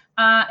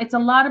 it's a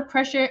lot of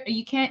pressure.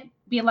 You can't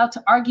be allowed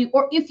to argue,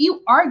 or if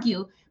you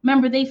argue,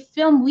 remember they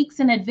film weeks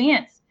in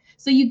advance,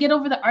 so you get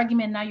over the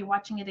argument. Now you're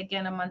watching it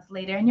again a month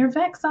later and you're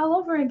vexed all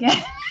over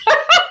again.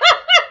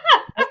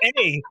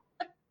 Hey,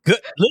 good.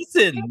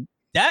 Listen,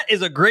 that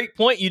is a great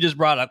point you just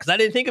brought up because I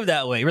didn't think of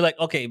that way. You're like,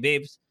 okay,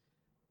 babes,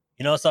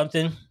 you know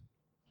something?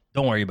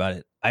 Don't worry about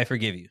it. I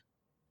forgive you.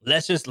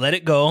 Let's just let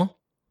it go.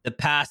 The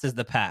past is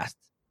the past.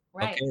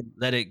 Right. Okay,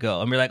 let it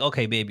go. And we're like,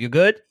 okay, babe, you're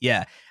good?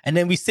 Yeah. And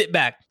then we sit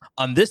back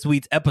on this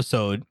week's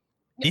episode.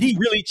 Did he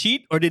really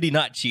cheat or did he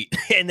not cheat?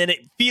 And then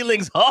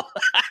feelings all.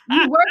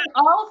 You worked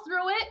all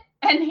through it.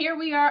 And here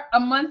we are a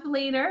month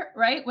later,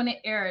 right? When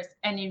it airs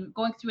and you're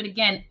going through it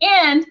again.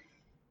 And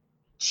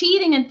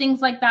cheating and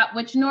things like that,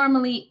 which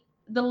normally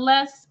the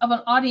less of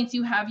an audience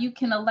you have, you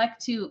can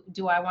elect to,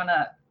 do I want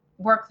to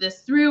work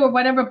this through or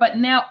whatever? But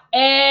now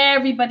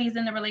everybody's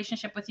in the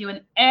relationship with you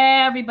and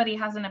everybody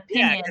has an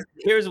opinion. Yeah,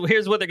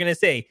 here's what they're going to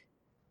say.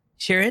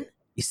 Sharon,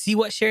 you see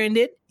what Sharon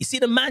did? You see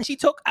the man she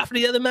took after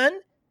the other man?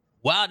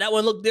 Wow, that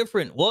one looked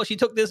different. Well, she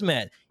took this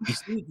man.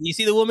 You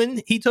see the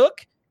woman he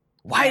took?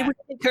 Why would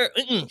you take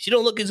her? She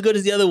don't look as good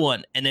as the other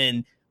one. And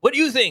then, what do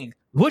you think?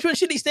 Which one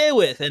should he stay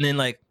with? And then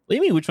like, what do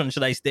you mean, which one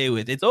should I stay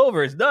with? It's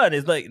over. It's done.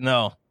 It's like,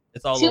 no,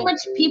 it's all too over. Much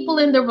people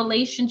in the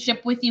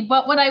relationship with you.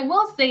 But what I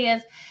will say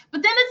is,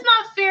 but then it's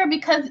not fair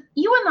because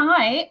you and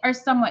I are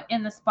somewhat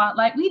in the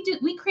spotlight.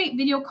 We create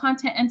video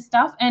content and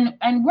stuff, and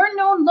we're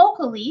known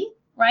locally,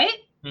 right?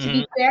 Mm-hmm. To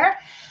be fair.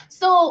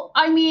 So,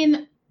 I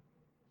mean,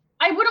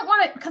 I wouldn't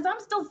want it because I'm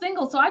still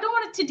single. So I don't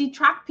want it to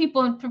detract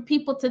people and for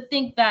people to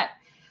think that,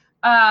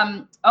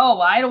 I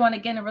don't want to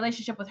get in a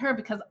relationship with her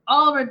because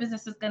all of our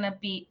business is going to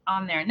be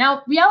on there.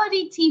 Now,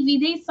 reality TV,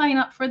 they sign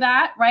up for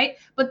that, right?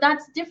 But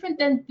that's different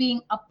than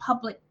being a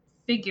public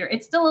figure.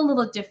 It's still a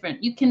little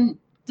different. You can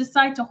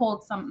decide to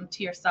hold something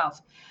to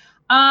yourself.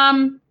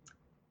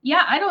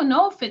 Yeah, I don't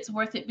know if it's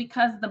worth it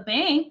because the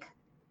bank,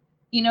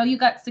 you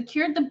got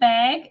secured the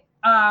bag.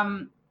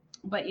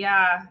 But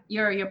yeah,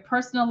 your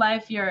personal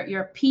life,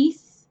 your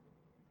peace,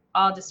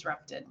 all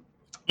disrupted.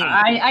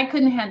 I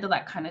couldn't handle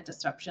that kind of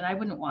disruption. I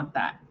wouldn't want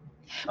that.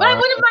 But I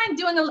wouldn't mind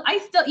doing I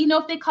still,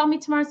 if they call me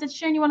tomorrow and said,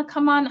 Sharon, you want to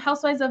come on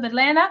Housewives of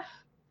Atlanta?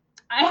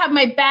 I have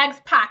my bags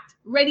packed,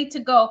 ready to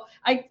go.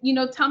 I,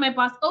 tell my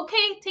boss,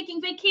 okay,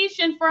 taking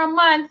vacation for a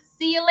month.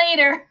 See you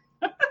later.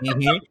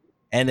 Mm-hmm.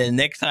 And then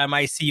next time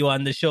I see you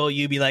on the show,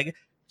 you be like,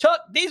 Chuck,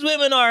 these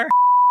women are,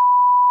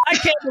 I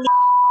can't believe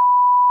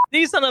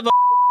these son of a,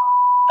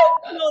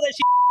 that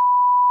she.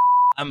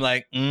 I'm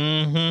like,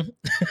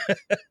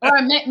 Or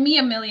I met me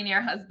a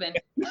millionaire husband.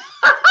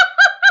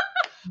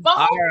 But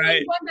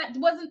hopefully one that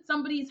wasn't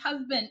somebody's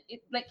husband,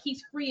 like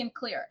he's free and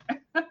clear.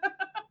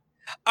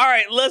 All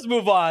right, let's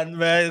move on,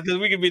 man, because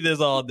we can be this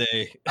all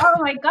day. Oh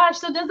my gosh.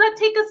 So does that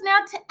take us now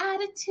to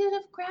attitude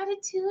of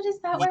gratitude? Is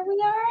that where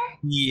we are?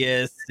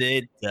 Yes,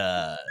 it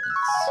does.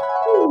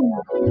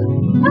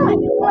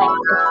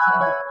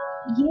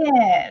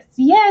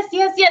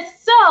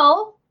 Yes.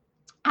 So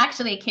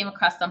actually I came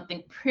across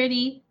something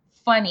pretty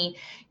funny.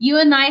 You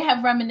and I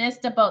have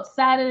reminisced about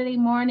Saturday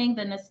morning,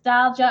 the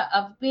nostalgia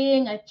of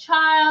being a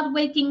child,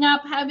 waking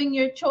up, having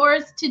your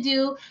chores to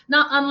do,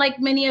 not unlike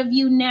many of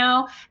you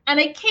now. And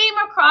I came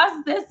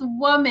across this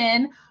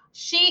woman.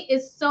 She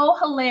is so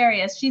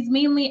hilarious. She's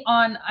mainly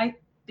on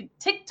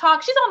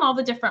TikTok. She's on all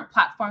the different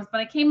platforms, but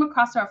I came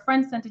across her. A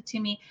friend sent it to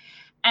me.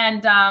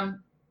 And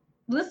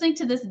listening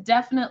to this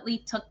definitely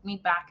took me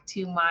back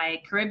to my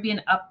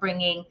Caribbean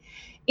upbringing.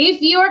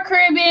 If you're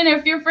Caribbean or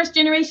if you're first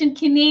generation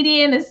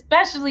Canadian,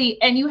 especially,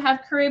 and you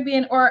have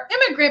Caribbean or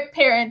immigrant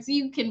parents,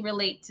 you can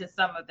relate to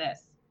some of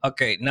this.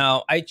 Okay,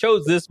 now I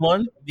chose this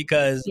one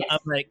because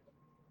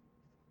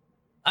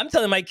I'm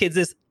telling my kids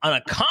this on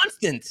a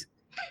constant.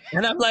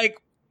 And I'm like,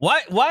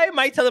 why am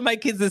I telling my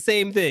kids the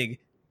same thing?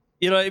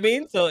 You know what I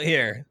mean? So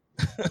here.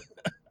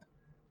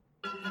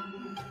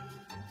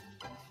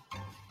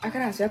 I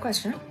can answer your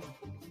question.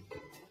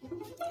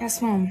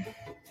 Yes, Mom.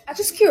 I'm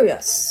just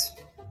curious.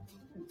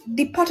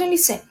 The pot in the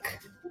sink,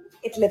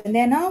 it living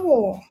there now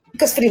or?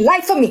 Because for the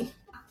life of me,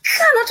 I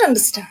cannot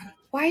understand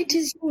why it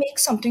is you make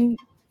something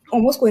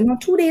almost going on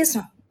 2 days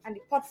now and the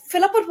pot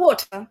fill up with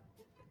water,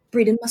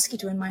 breeding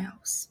mosquito in my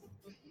house.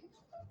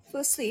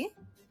 Firstly,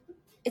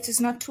 it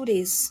is not 2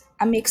 days.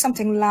 I make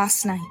something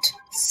last night.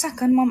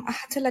 Second, Mom, I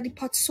had to let the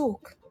pot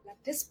soak. At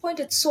this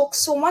point, it soaks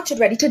so much it's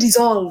ready to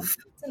dissolve.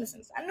 So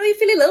listen, I know you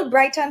feel a little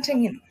bright and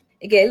thing,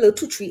 You get a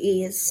little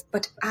 2-3 A's,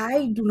 but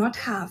I do not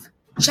have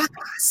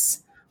jackass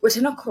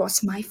written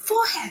across my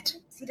forehead.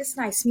 See this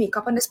nice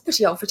makeup and this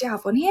pretty outfit you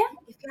have on here?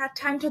 If you had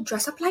time to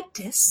dress up like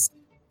this,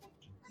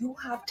 you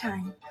have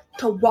time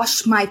to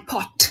wash my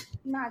pot.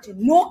 Imagine,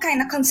 no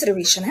kind of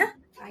consideration,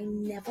 I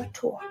never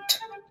thought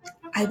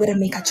I would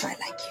make a child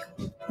like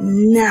you.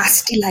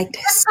 Nasty like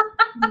this.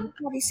 I'm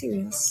very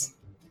serious.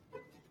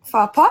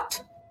 For a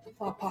pot?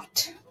 For a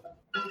pot.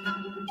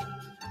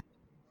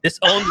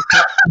 Disown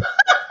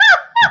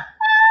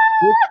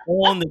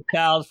the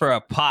child for a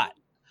pot.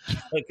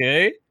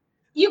 Okay?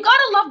 You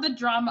gotta love the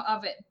drama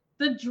of it.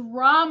 The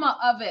drama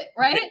of it,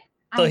 right?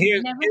 So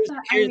I never thought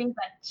I raised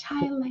a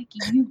child like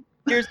you.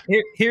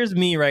 Here's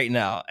me right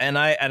now, and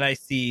I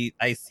see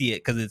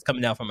it because it's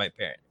coming down from my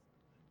parents.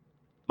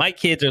 My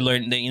kids are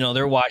learning that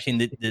they're washing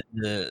the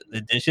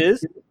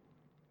dishes,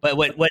 but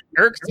what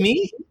irks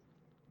me,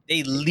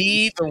 they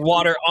leave the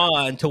water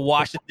on to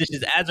wash the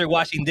dishes. As they're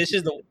washing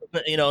dishes, the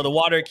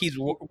water keeps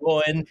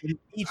going.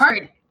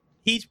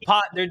 Each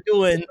pot they're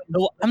doing,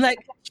 I'm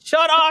like,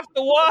 shut off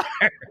the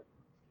water.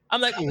 I'm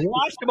like,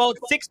 wash about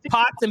 6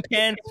 pots and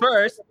pans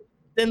first,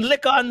 then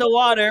lick on the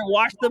water,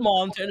 wash them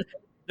all.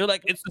 They're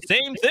like, it's the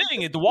same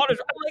thing. The water's.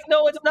 I'm like,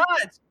 no, it's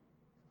not.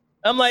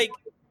 I'm like,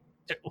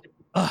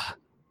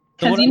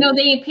 because they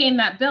ain't paying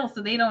that bill,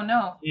 so they don't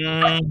know.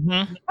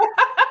 Mm-hmm.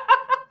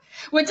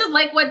 Which is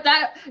like what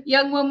that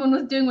young woman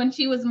was doing when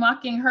she was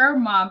mocking her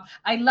mom.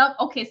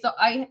 So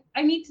I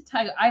need to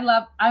tell you,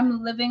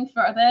 I'm living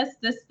for this.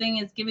 This thing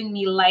is giving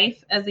me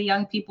life, as the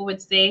young people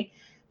would say.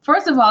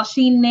 First of all,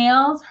 she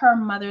nails her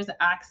mother's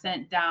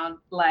accent down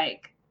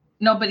like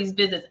nobody's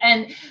business.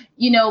 And,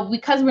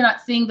 because we're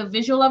not seeing the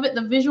visual of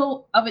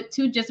it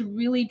too just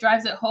really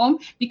drives it home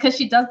because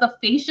she does the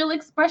facial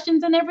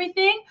expressions and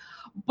everything.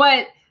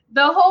 But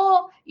the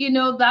whole,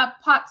 that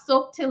pot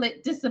soak till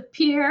it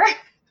disappear.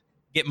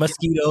 Get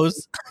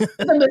mosquitoes.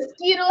 The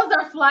mosquitoes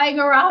are flying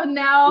around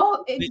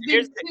now. It's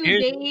been 2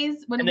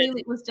 days when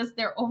really it was just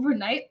there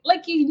overnight.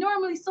 Like you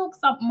normally soak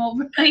something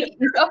overnight,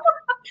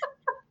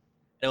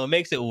 And what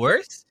makes it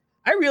worse,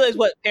 I realized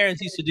what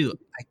parents used to do.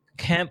 I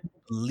can't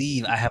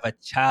believe I have a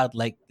child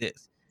like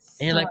this.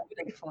 And you're like,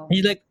 what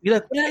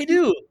did I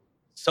do?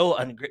 So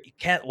ungrateful. You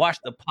can't wash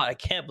the pot. I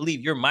can't believe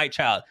you're my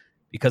child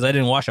because I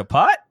didn't wash a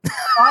pot.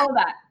 all of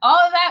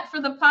that for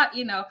the pot,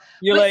 You're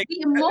but like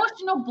the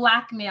emotional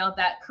blackmail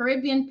that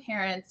Caribbean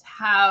parents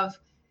have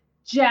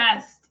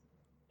just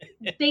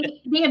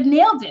they have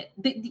nailed it.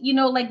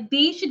 Like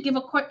they should give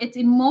a court. It's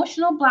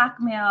emotional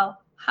blackmail,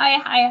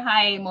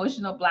 high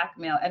emotional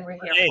blackmail, and we're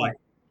here for it.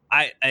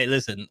 I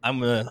listen. I'm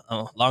gonna,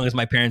 as long as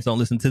my parents don't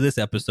listen to this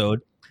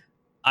episode,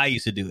 I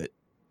used to do it.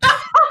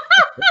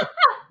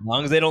 As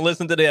long as they don't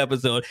listen to the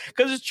episode,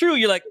 because it's true.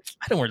 You're like,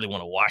 I don't really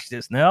want to wash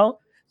this now.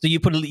 So you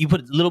put a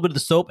little bit of the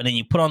soap, and then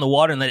you put on the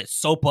water and let it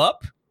soap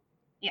up.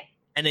 Yeah.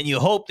 And then you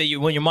hope that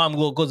when your mom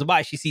goes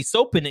by, she sees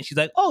soap in it. She's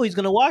like, oh, he's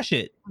gonna wash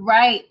it.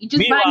 Right. You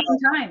just buy some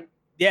time.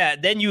 Yeah.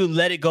 Then you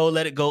let it go.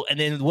 And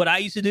then what I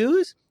used to do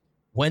is,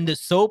 when the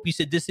soap used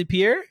to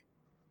disappear,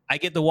 I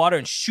get the water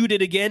and shoot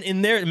it again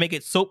in there and make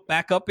it soap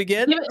back up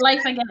again. Give it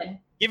life again.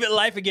 Give it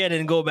life again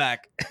and go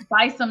back.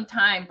 Buy some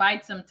time.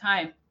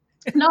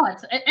 No,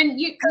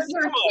 you're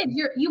a kid.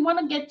 You want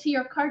to get to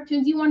your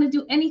cartoons. You want to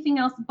do anything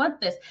else but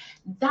this.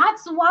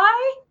 That's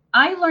why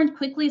I learned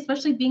quickly,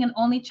 especially being an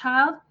only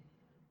child,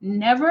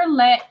 never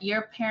let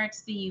your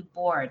parents see you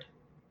bored.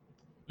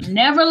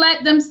 Never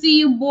let them see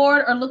you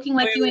bored or looking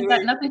like you ain't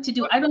got nothing to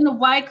do. I don't know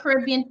why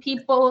Caribbean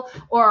people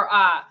or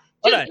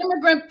just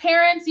immigrant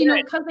parents,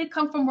 because they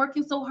come from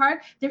working so hard,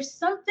 there's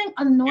something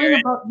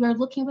annoying about you're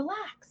looking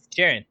relaxed.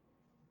 Sharon.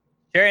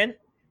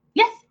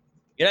 Yes.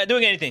 You're not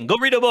doing anything. Go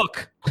read a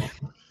book. That's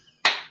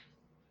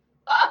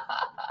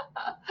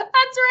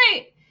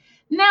right.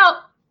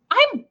 Now,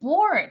 I'm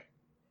bored.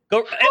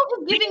 How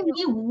is giving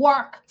me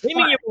work? What do you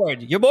mean you're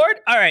bored? You're bored?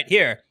 All right,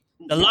 here.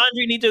 The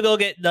laundry needs to go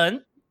get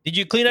done. Did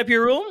you clean up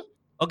your room?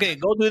 Okay,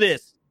 go do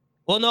this.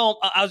 Well, no,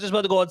 I was just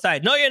about to go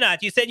outside. No, you're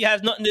not. You said you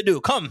have nothing to do.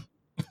 Come.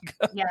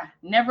 Yeah,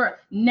 never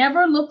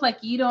look like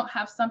you don't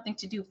have something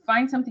to do.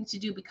 Find something to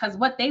do, because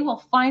what they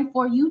will find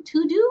for you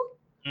to do,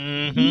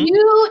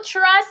 you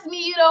trust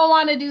me, you don't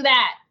want to do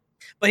that.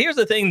 But here's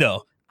the thing,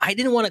 though. I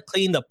didn't want to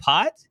clean the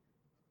pot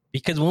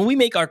because when we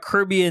make our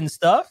Caribbean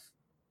stuff,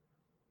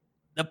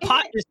 the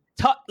pot is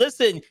tough.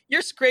 Listen,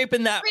 you're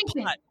scraping that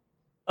pot.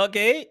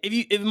 Okay,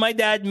 if my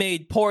dad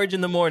made porridge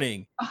in the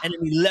morning and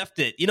then he left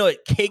it,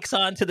 it cakes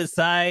on to the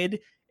side.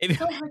 It's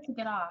so hard to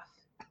get off,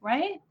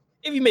 right?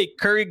 If you make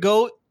curry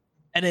goat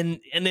and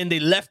then they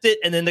left it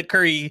and then the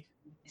curry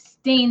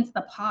stains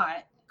the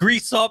pot,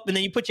 grease up, and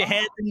then you put your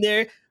hands in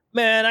there.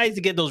 Man, I used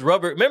to get those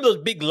remember those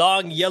big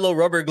long yellow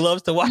rubber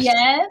gloves to wash?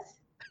 Yes.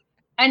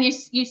 And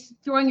you're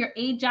throwing your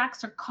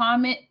Ajax or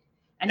Comet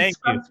and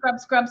scrub.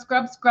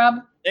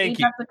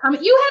 Ajax or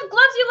Comet. You had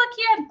gloves. You're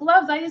lucky you had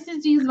gloves. I used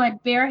to use my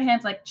bare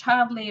hands like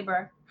child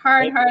labor.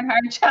 Hard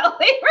child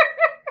labor.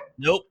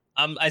 Nope.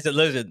 I said,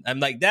 listen, I'm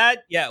like, Dad,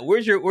 yeah,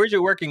 where's your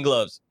working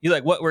gloves? He's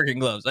like, what working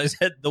gloves? I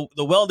said,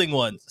 the welding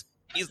ones.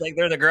 He's like,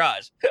 they're in the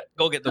garage.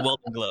 Go get the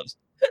welding gloves.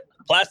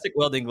 Plastic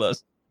welding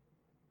gloves.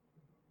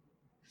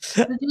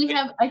 So do we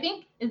have, I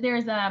think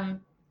there's,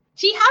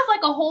 she has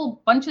like a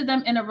whole bunch of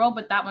them in a row,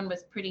 but that one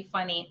was pretty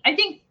funny. I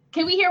think,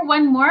 can we hear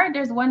one more?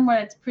 There's one more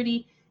that's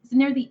pretty, it's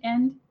near the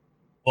end.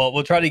 Well,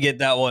 we'll try to get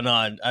that one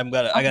on. I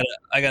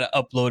gotta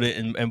upload it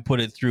and put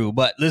it through.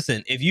 But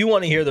listen, if you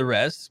want to hear the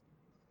rest,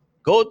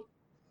 go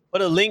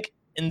put a link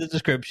in the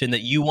description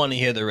that you want to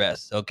hear the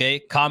rest. Okay,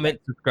 comment,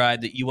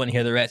 subscribe that you want to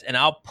hear the rest, and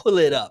I'll pull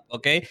it up.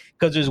 Okay,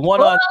 because there's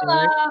one on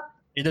there.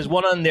 There's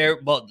one on there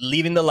about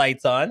leaving the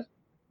lights on,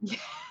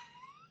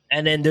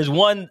 and then there's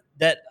one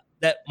that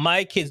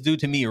my kids do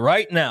to me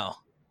right now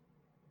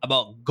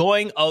about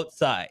going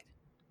outside.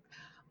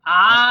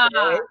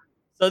 Okay?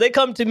 So they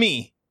come to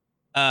me.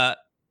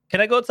 Can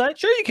I go outside?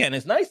 Sure you can.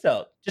 It's nice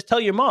out. Just tell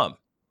your mom.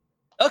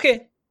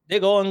 Okay. They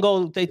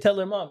they tell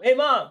their mom, hey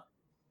mom,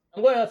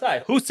 I'm going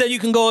outside. Who said you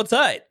can go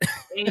outside?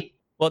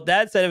 Well,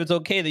 Dad said if it's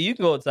okay that you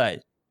can go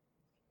outside.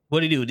 What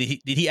did he do?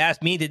 Did he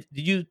ask me? Did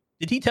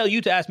he tell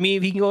you to ask me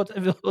if he can go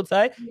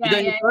outside?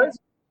 Yeah.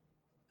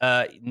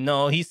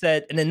 No, he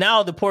said, and then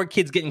now the poor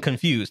kid's getting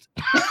confused.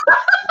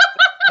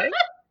 Okay?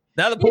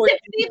 Now the poor kid,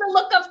 see the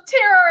look of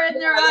terror in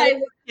their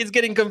eyes. He's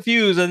getting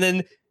confused, and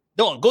then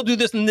no, go do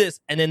this and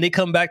this, and then they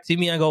come back to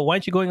me. And I go, why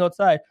aren't you going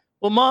outside?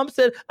 Well, Mom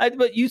said,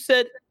 but you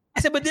said. I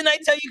said, but didn't I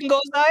tell you can go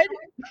outside?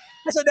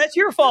 I said, that's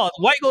your fault.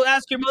 Why go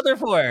ask your mother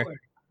for?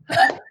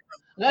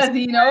 Because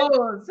he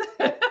knows.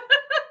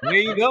 There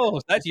you go.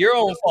 That's your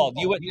own fault.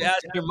 You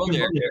asked your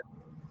mother.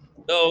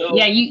 So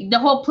yeah, the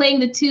whole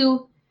playing the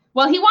two.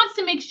 Well, he wants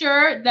to make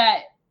sure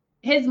that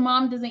his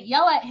mom doesn't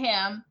yell at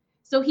him.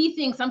 So he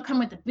thinks I'm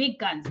coming with the big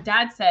guns,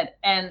 Dad said.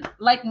 And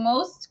like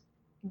most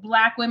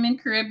Black women,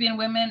 Caribbean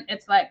women,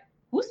 it's like,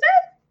 who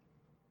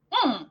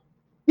said?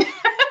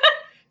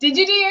 Did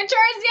you do your chores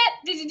yet?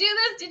 Did you do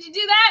this? Did you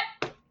do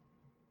that?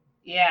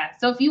 Yeah.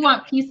 So if you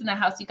want peace in the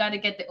house, you got to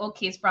get the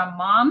okays from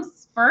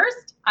moms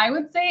first, I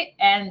would say,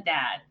 and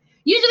dad.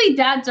 Usually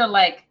dads are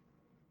like,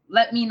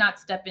 let me not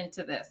step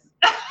into this.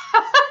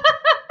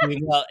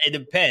 Well, it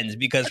depends,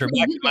 because for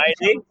back in my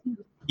day,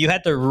 you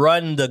had to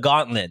run the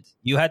gauntlet.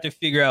 You had to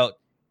figure out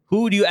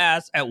who do you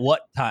ask at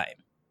what time.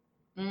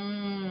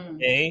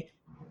 Okay.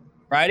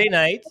 Friday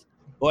night,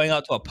 going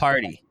out to a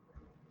party.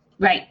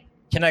 Right.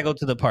 Can I go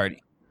to the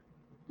party?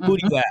 Who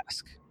do you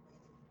ask?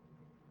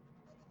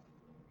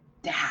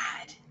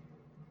 Dad.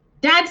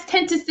 Dads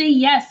tend to say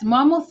yes.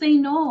 Mom will say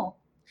no.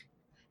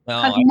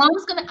 Because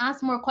mom's going to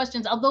ask more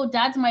questions, although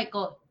dads might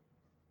go,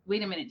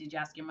 wait a minute, did you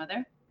ask your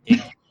mother?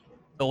 Yeah.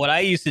 So what I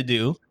used to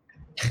do,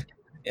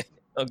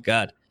 oh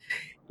God,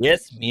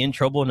 yes, me in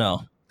trouble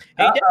now.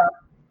 Hey,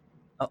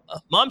 Dad,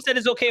 Mom said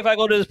it's okay if I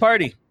go to this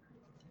party.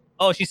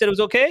 Oh, she said it was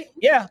okay?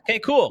 Yeah, okay,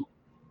 cool.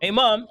 Hey,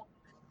 Mom,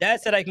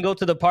 Dad said I can go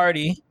to the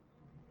party.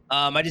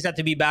 I just have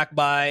to be back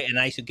by, and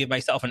I should give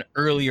myself an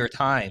earlier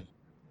time.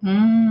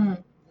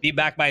 Be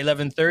back by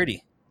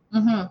 11:30.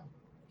 Mm-hmm.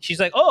 She's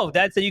like, oh,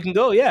 Dad said you can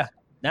go. Yeah.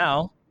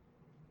 Now,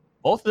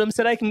 both of them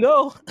said I can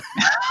go.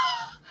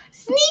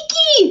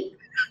 Sneaky!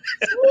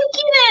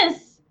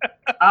 Sneakiness!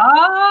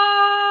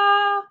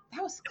 Ah,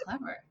 that was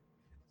clever.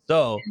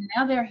 So and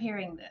now they're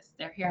hearing this.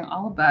 They're hearing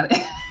all about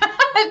it.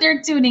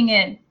 They're tuning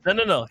in.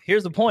 No.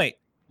 Here's the point.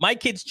 My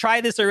kids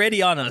tried this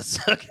already on us,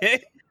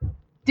 okay?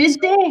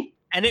 Did they?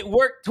 And it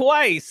worked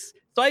twice.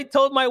 So I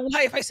told my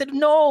wife, I said,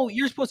 no,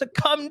 you're supposed to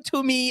come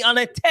to me on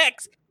a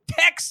text.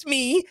 Text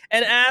me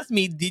and ask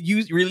me, did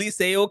you really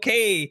say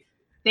okay?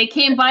 They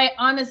came by it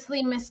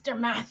honestly, Mr.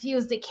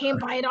 Matthews. They came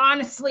by it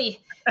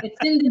honestly. It's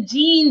in the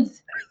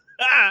genes.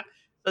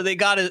 So they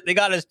got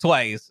us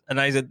twice.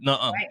 And I said,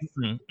 no,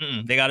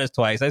 they got us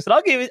twice. I said,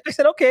 I'll give it. I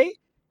said, okay.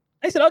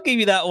 I said, I'll give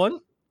you that one.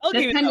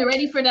 This time you're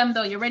ready for them,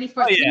 though. You're ready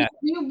for it. Yeah.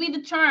 You be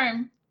the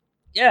charm.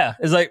 Yeah.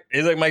 It's like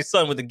my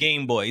son with the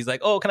Game Boy. He's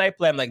like, oh, can I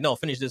play? I'm like, no,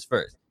 finish this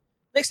first.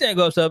 Next thing I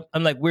go up,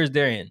 I'm like, where's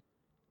Darian?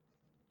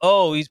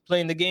 Oh, he's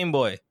playing the Game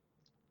Boy.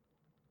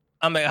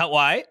 I'm like,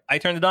 why? I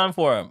turned it on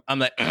for him. I'm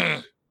like,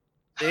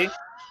 see?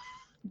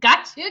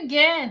 Got you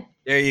again.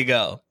 There you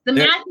go. The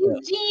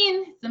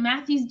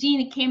Matthews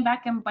gene. It came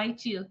back and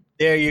bite you.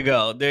 There you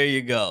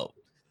go.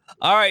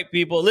 All right,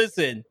 people,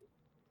 listen.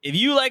 If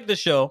you like the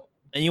show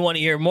and you want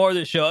to hear more of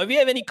the show, if you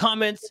have any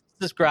comments,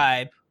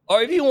 subscribe.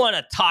 Or if you want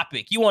a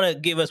topic, you want to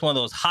give us one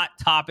of those hot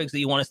topics that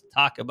you want us to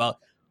talk about,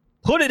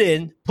 put it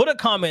in, put a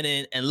comment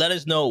in, and let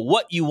us know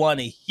what you want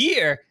to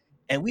hear,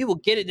 and we will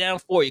get it down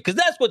for you. Because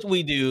that's what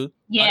we do.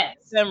 Yes.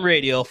 On FM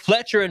Radio,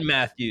 Fletcher and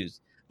Matthews.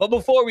 But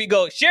before we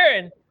go,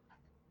 Sharon,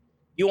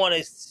 you want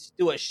to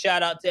do a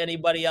shout out to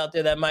anybody out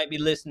there that might be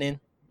listening?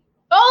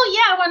 Oh,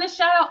 yeah. I want to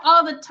shout out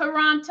all the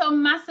Toronto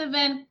Massive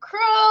Event crew,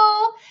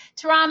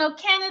 Toronto,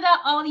 Canada,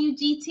 all you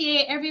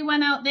GTA,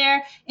 everyone out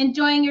there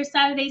enjoying your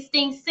Saturday,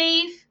 staying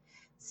safe,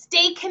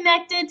 stay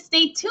connected,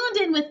 stay tuned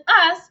in with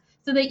us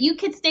so that you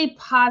can stay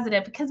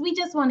positive, because we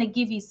just want to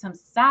give you some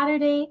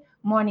Saturday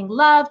morning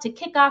love to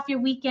kick off your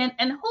weekend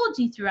and hold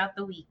you throughout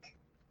the week.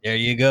 There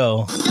you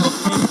go.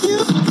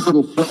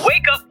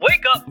 Wake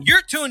up.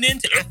 You're tuned in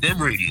to FM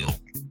Radio.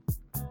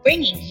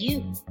 Bringing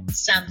you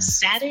some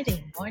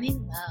Saturday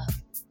morning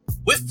love.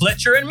 With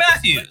Fletcher and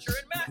Matthews.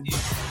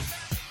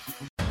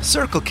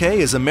 Circle K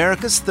is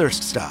America's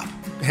thirst stop.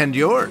 And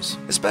yours,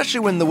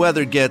 especially when the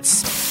weather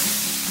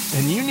gets...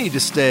 and you need to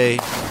stay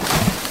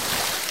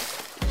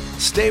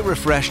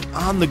refreshed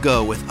on the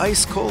go with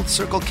ice-cold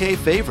Circle K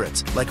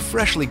favorites like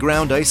freshly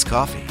ground iced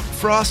coffee,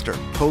 Froster,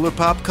 Polar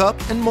Pop Cup,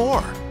 and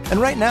more. And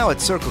right now at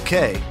Circle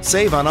K,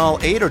 save on all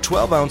 8 or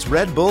 12-ounce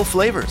Red Bull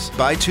flavors.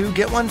 Buy 2,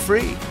 get 1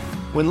 free.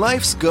 When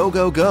life's go,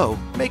 go, go,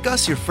 make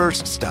us your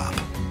first stop.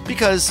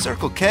 Because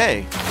Circle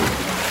K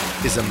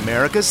is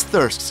America's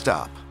thirst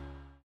stop.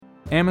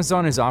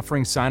 Amazon is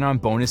offering sign-on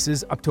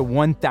bonuses up to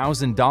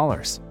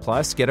 $1,000.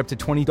 Plus, get up to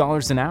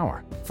 $20 an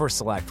hour for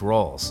select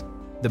roles.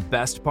 The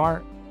best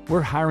part?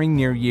 We're hiring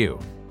near you.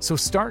 So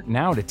start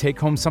now to take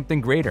home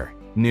something greater.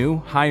 New,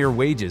 higher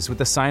wages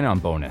with a sign-on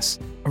bonus,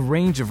 a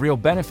range of real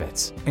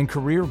benefits, and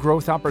career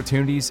growth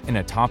opportunities in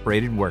a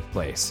top-rated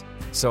workplace.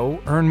 So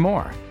earn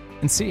more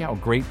and see how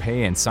great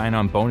pay and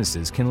sign-on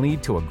bonuses can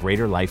lead to a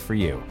greater life for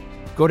you.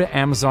 Go to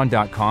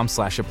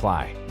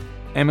Amazon.com/apply.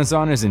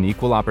 Amazon is an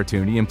equal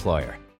opportunity employer.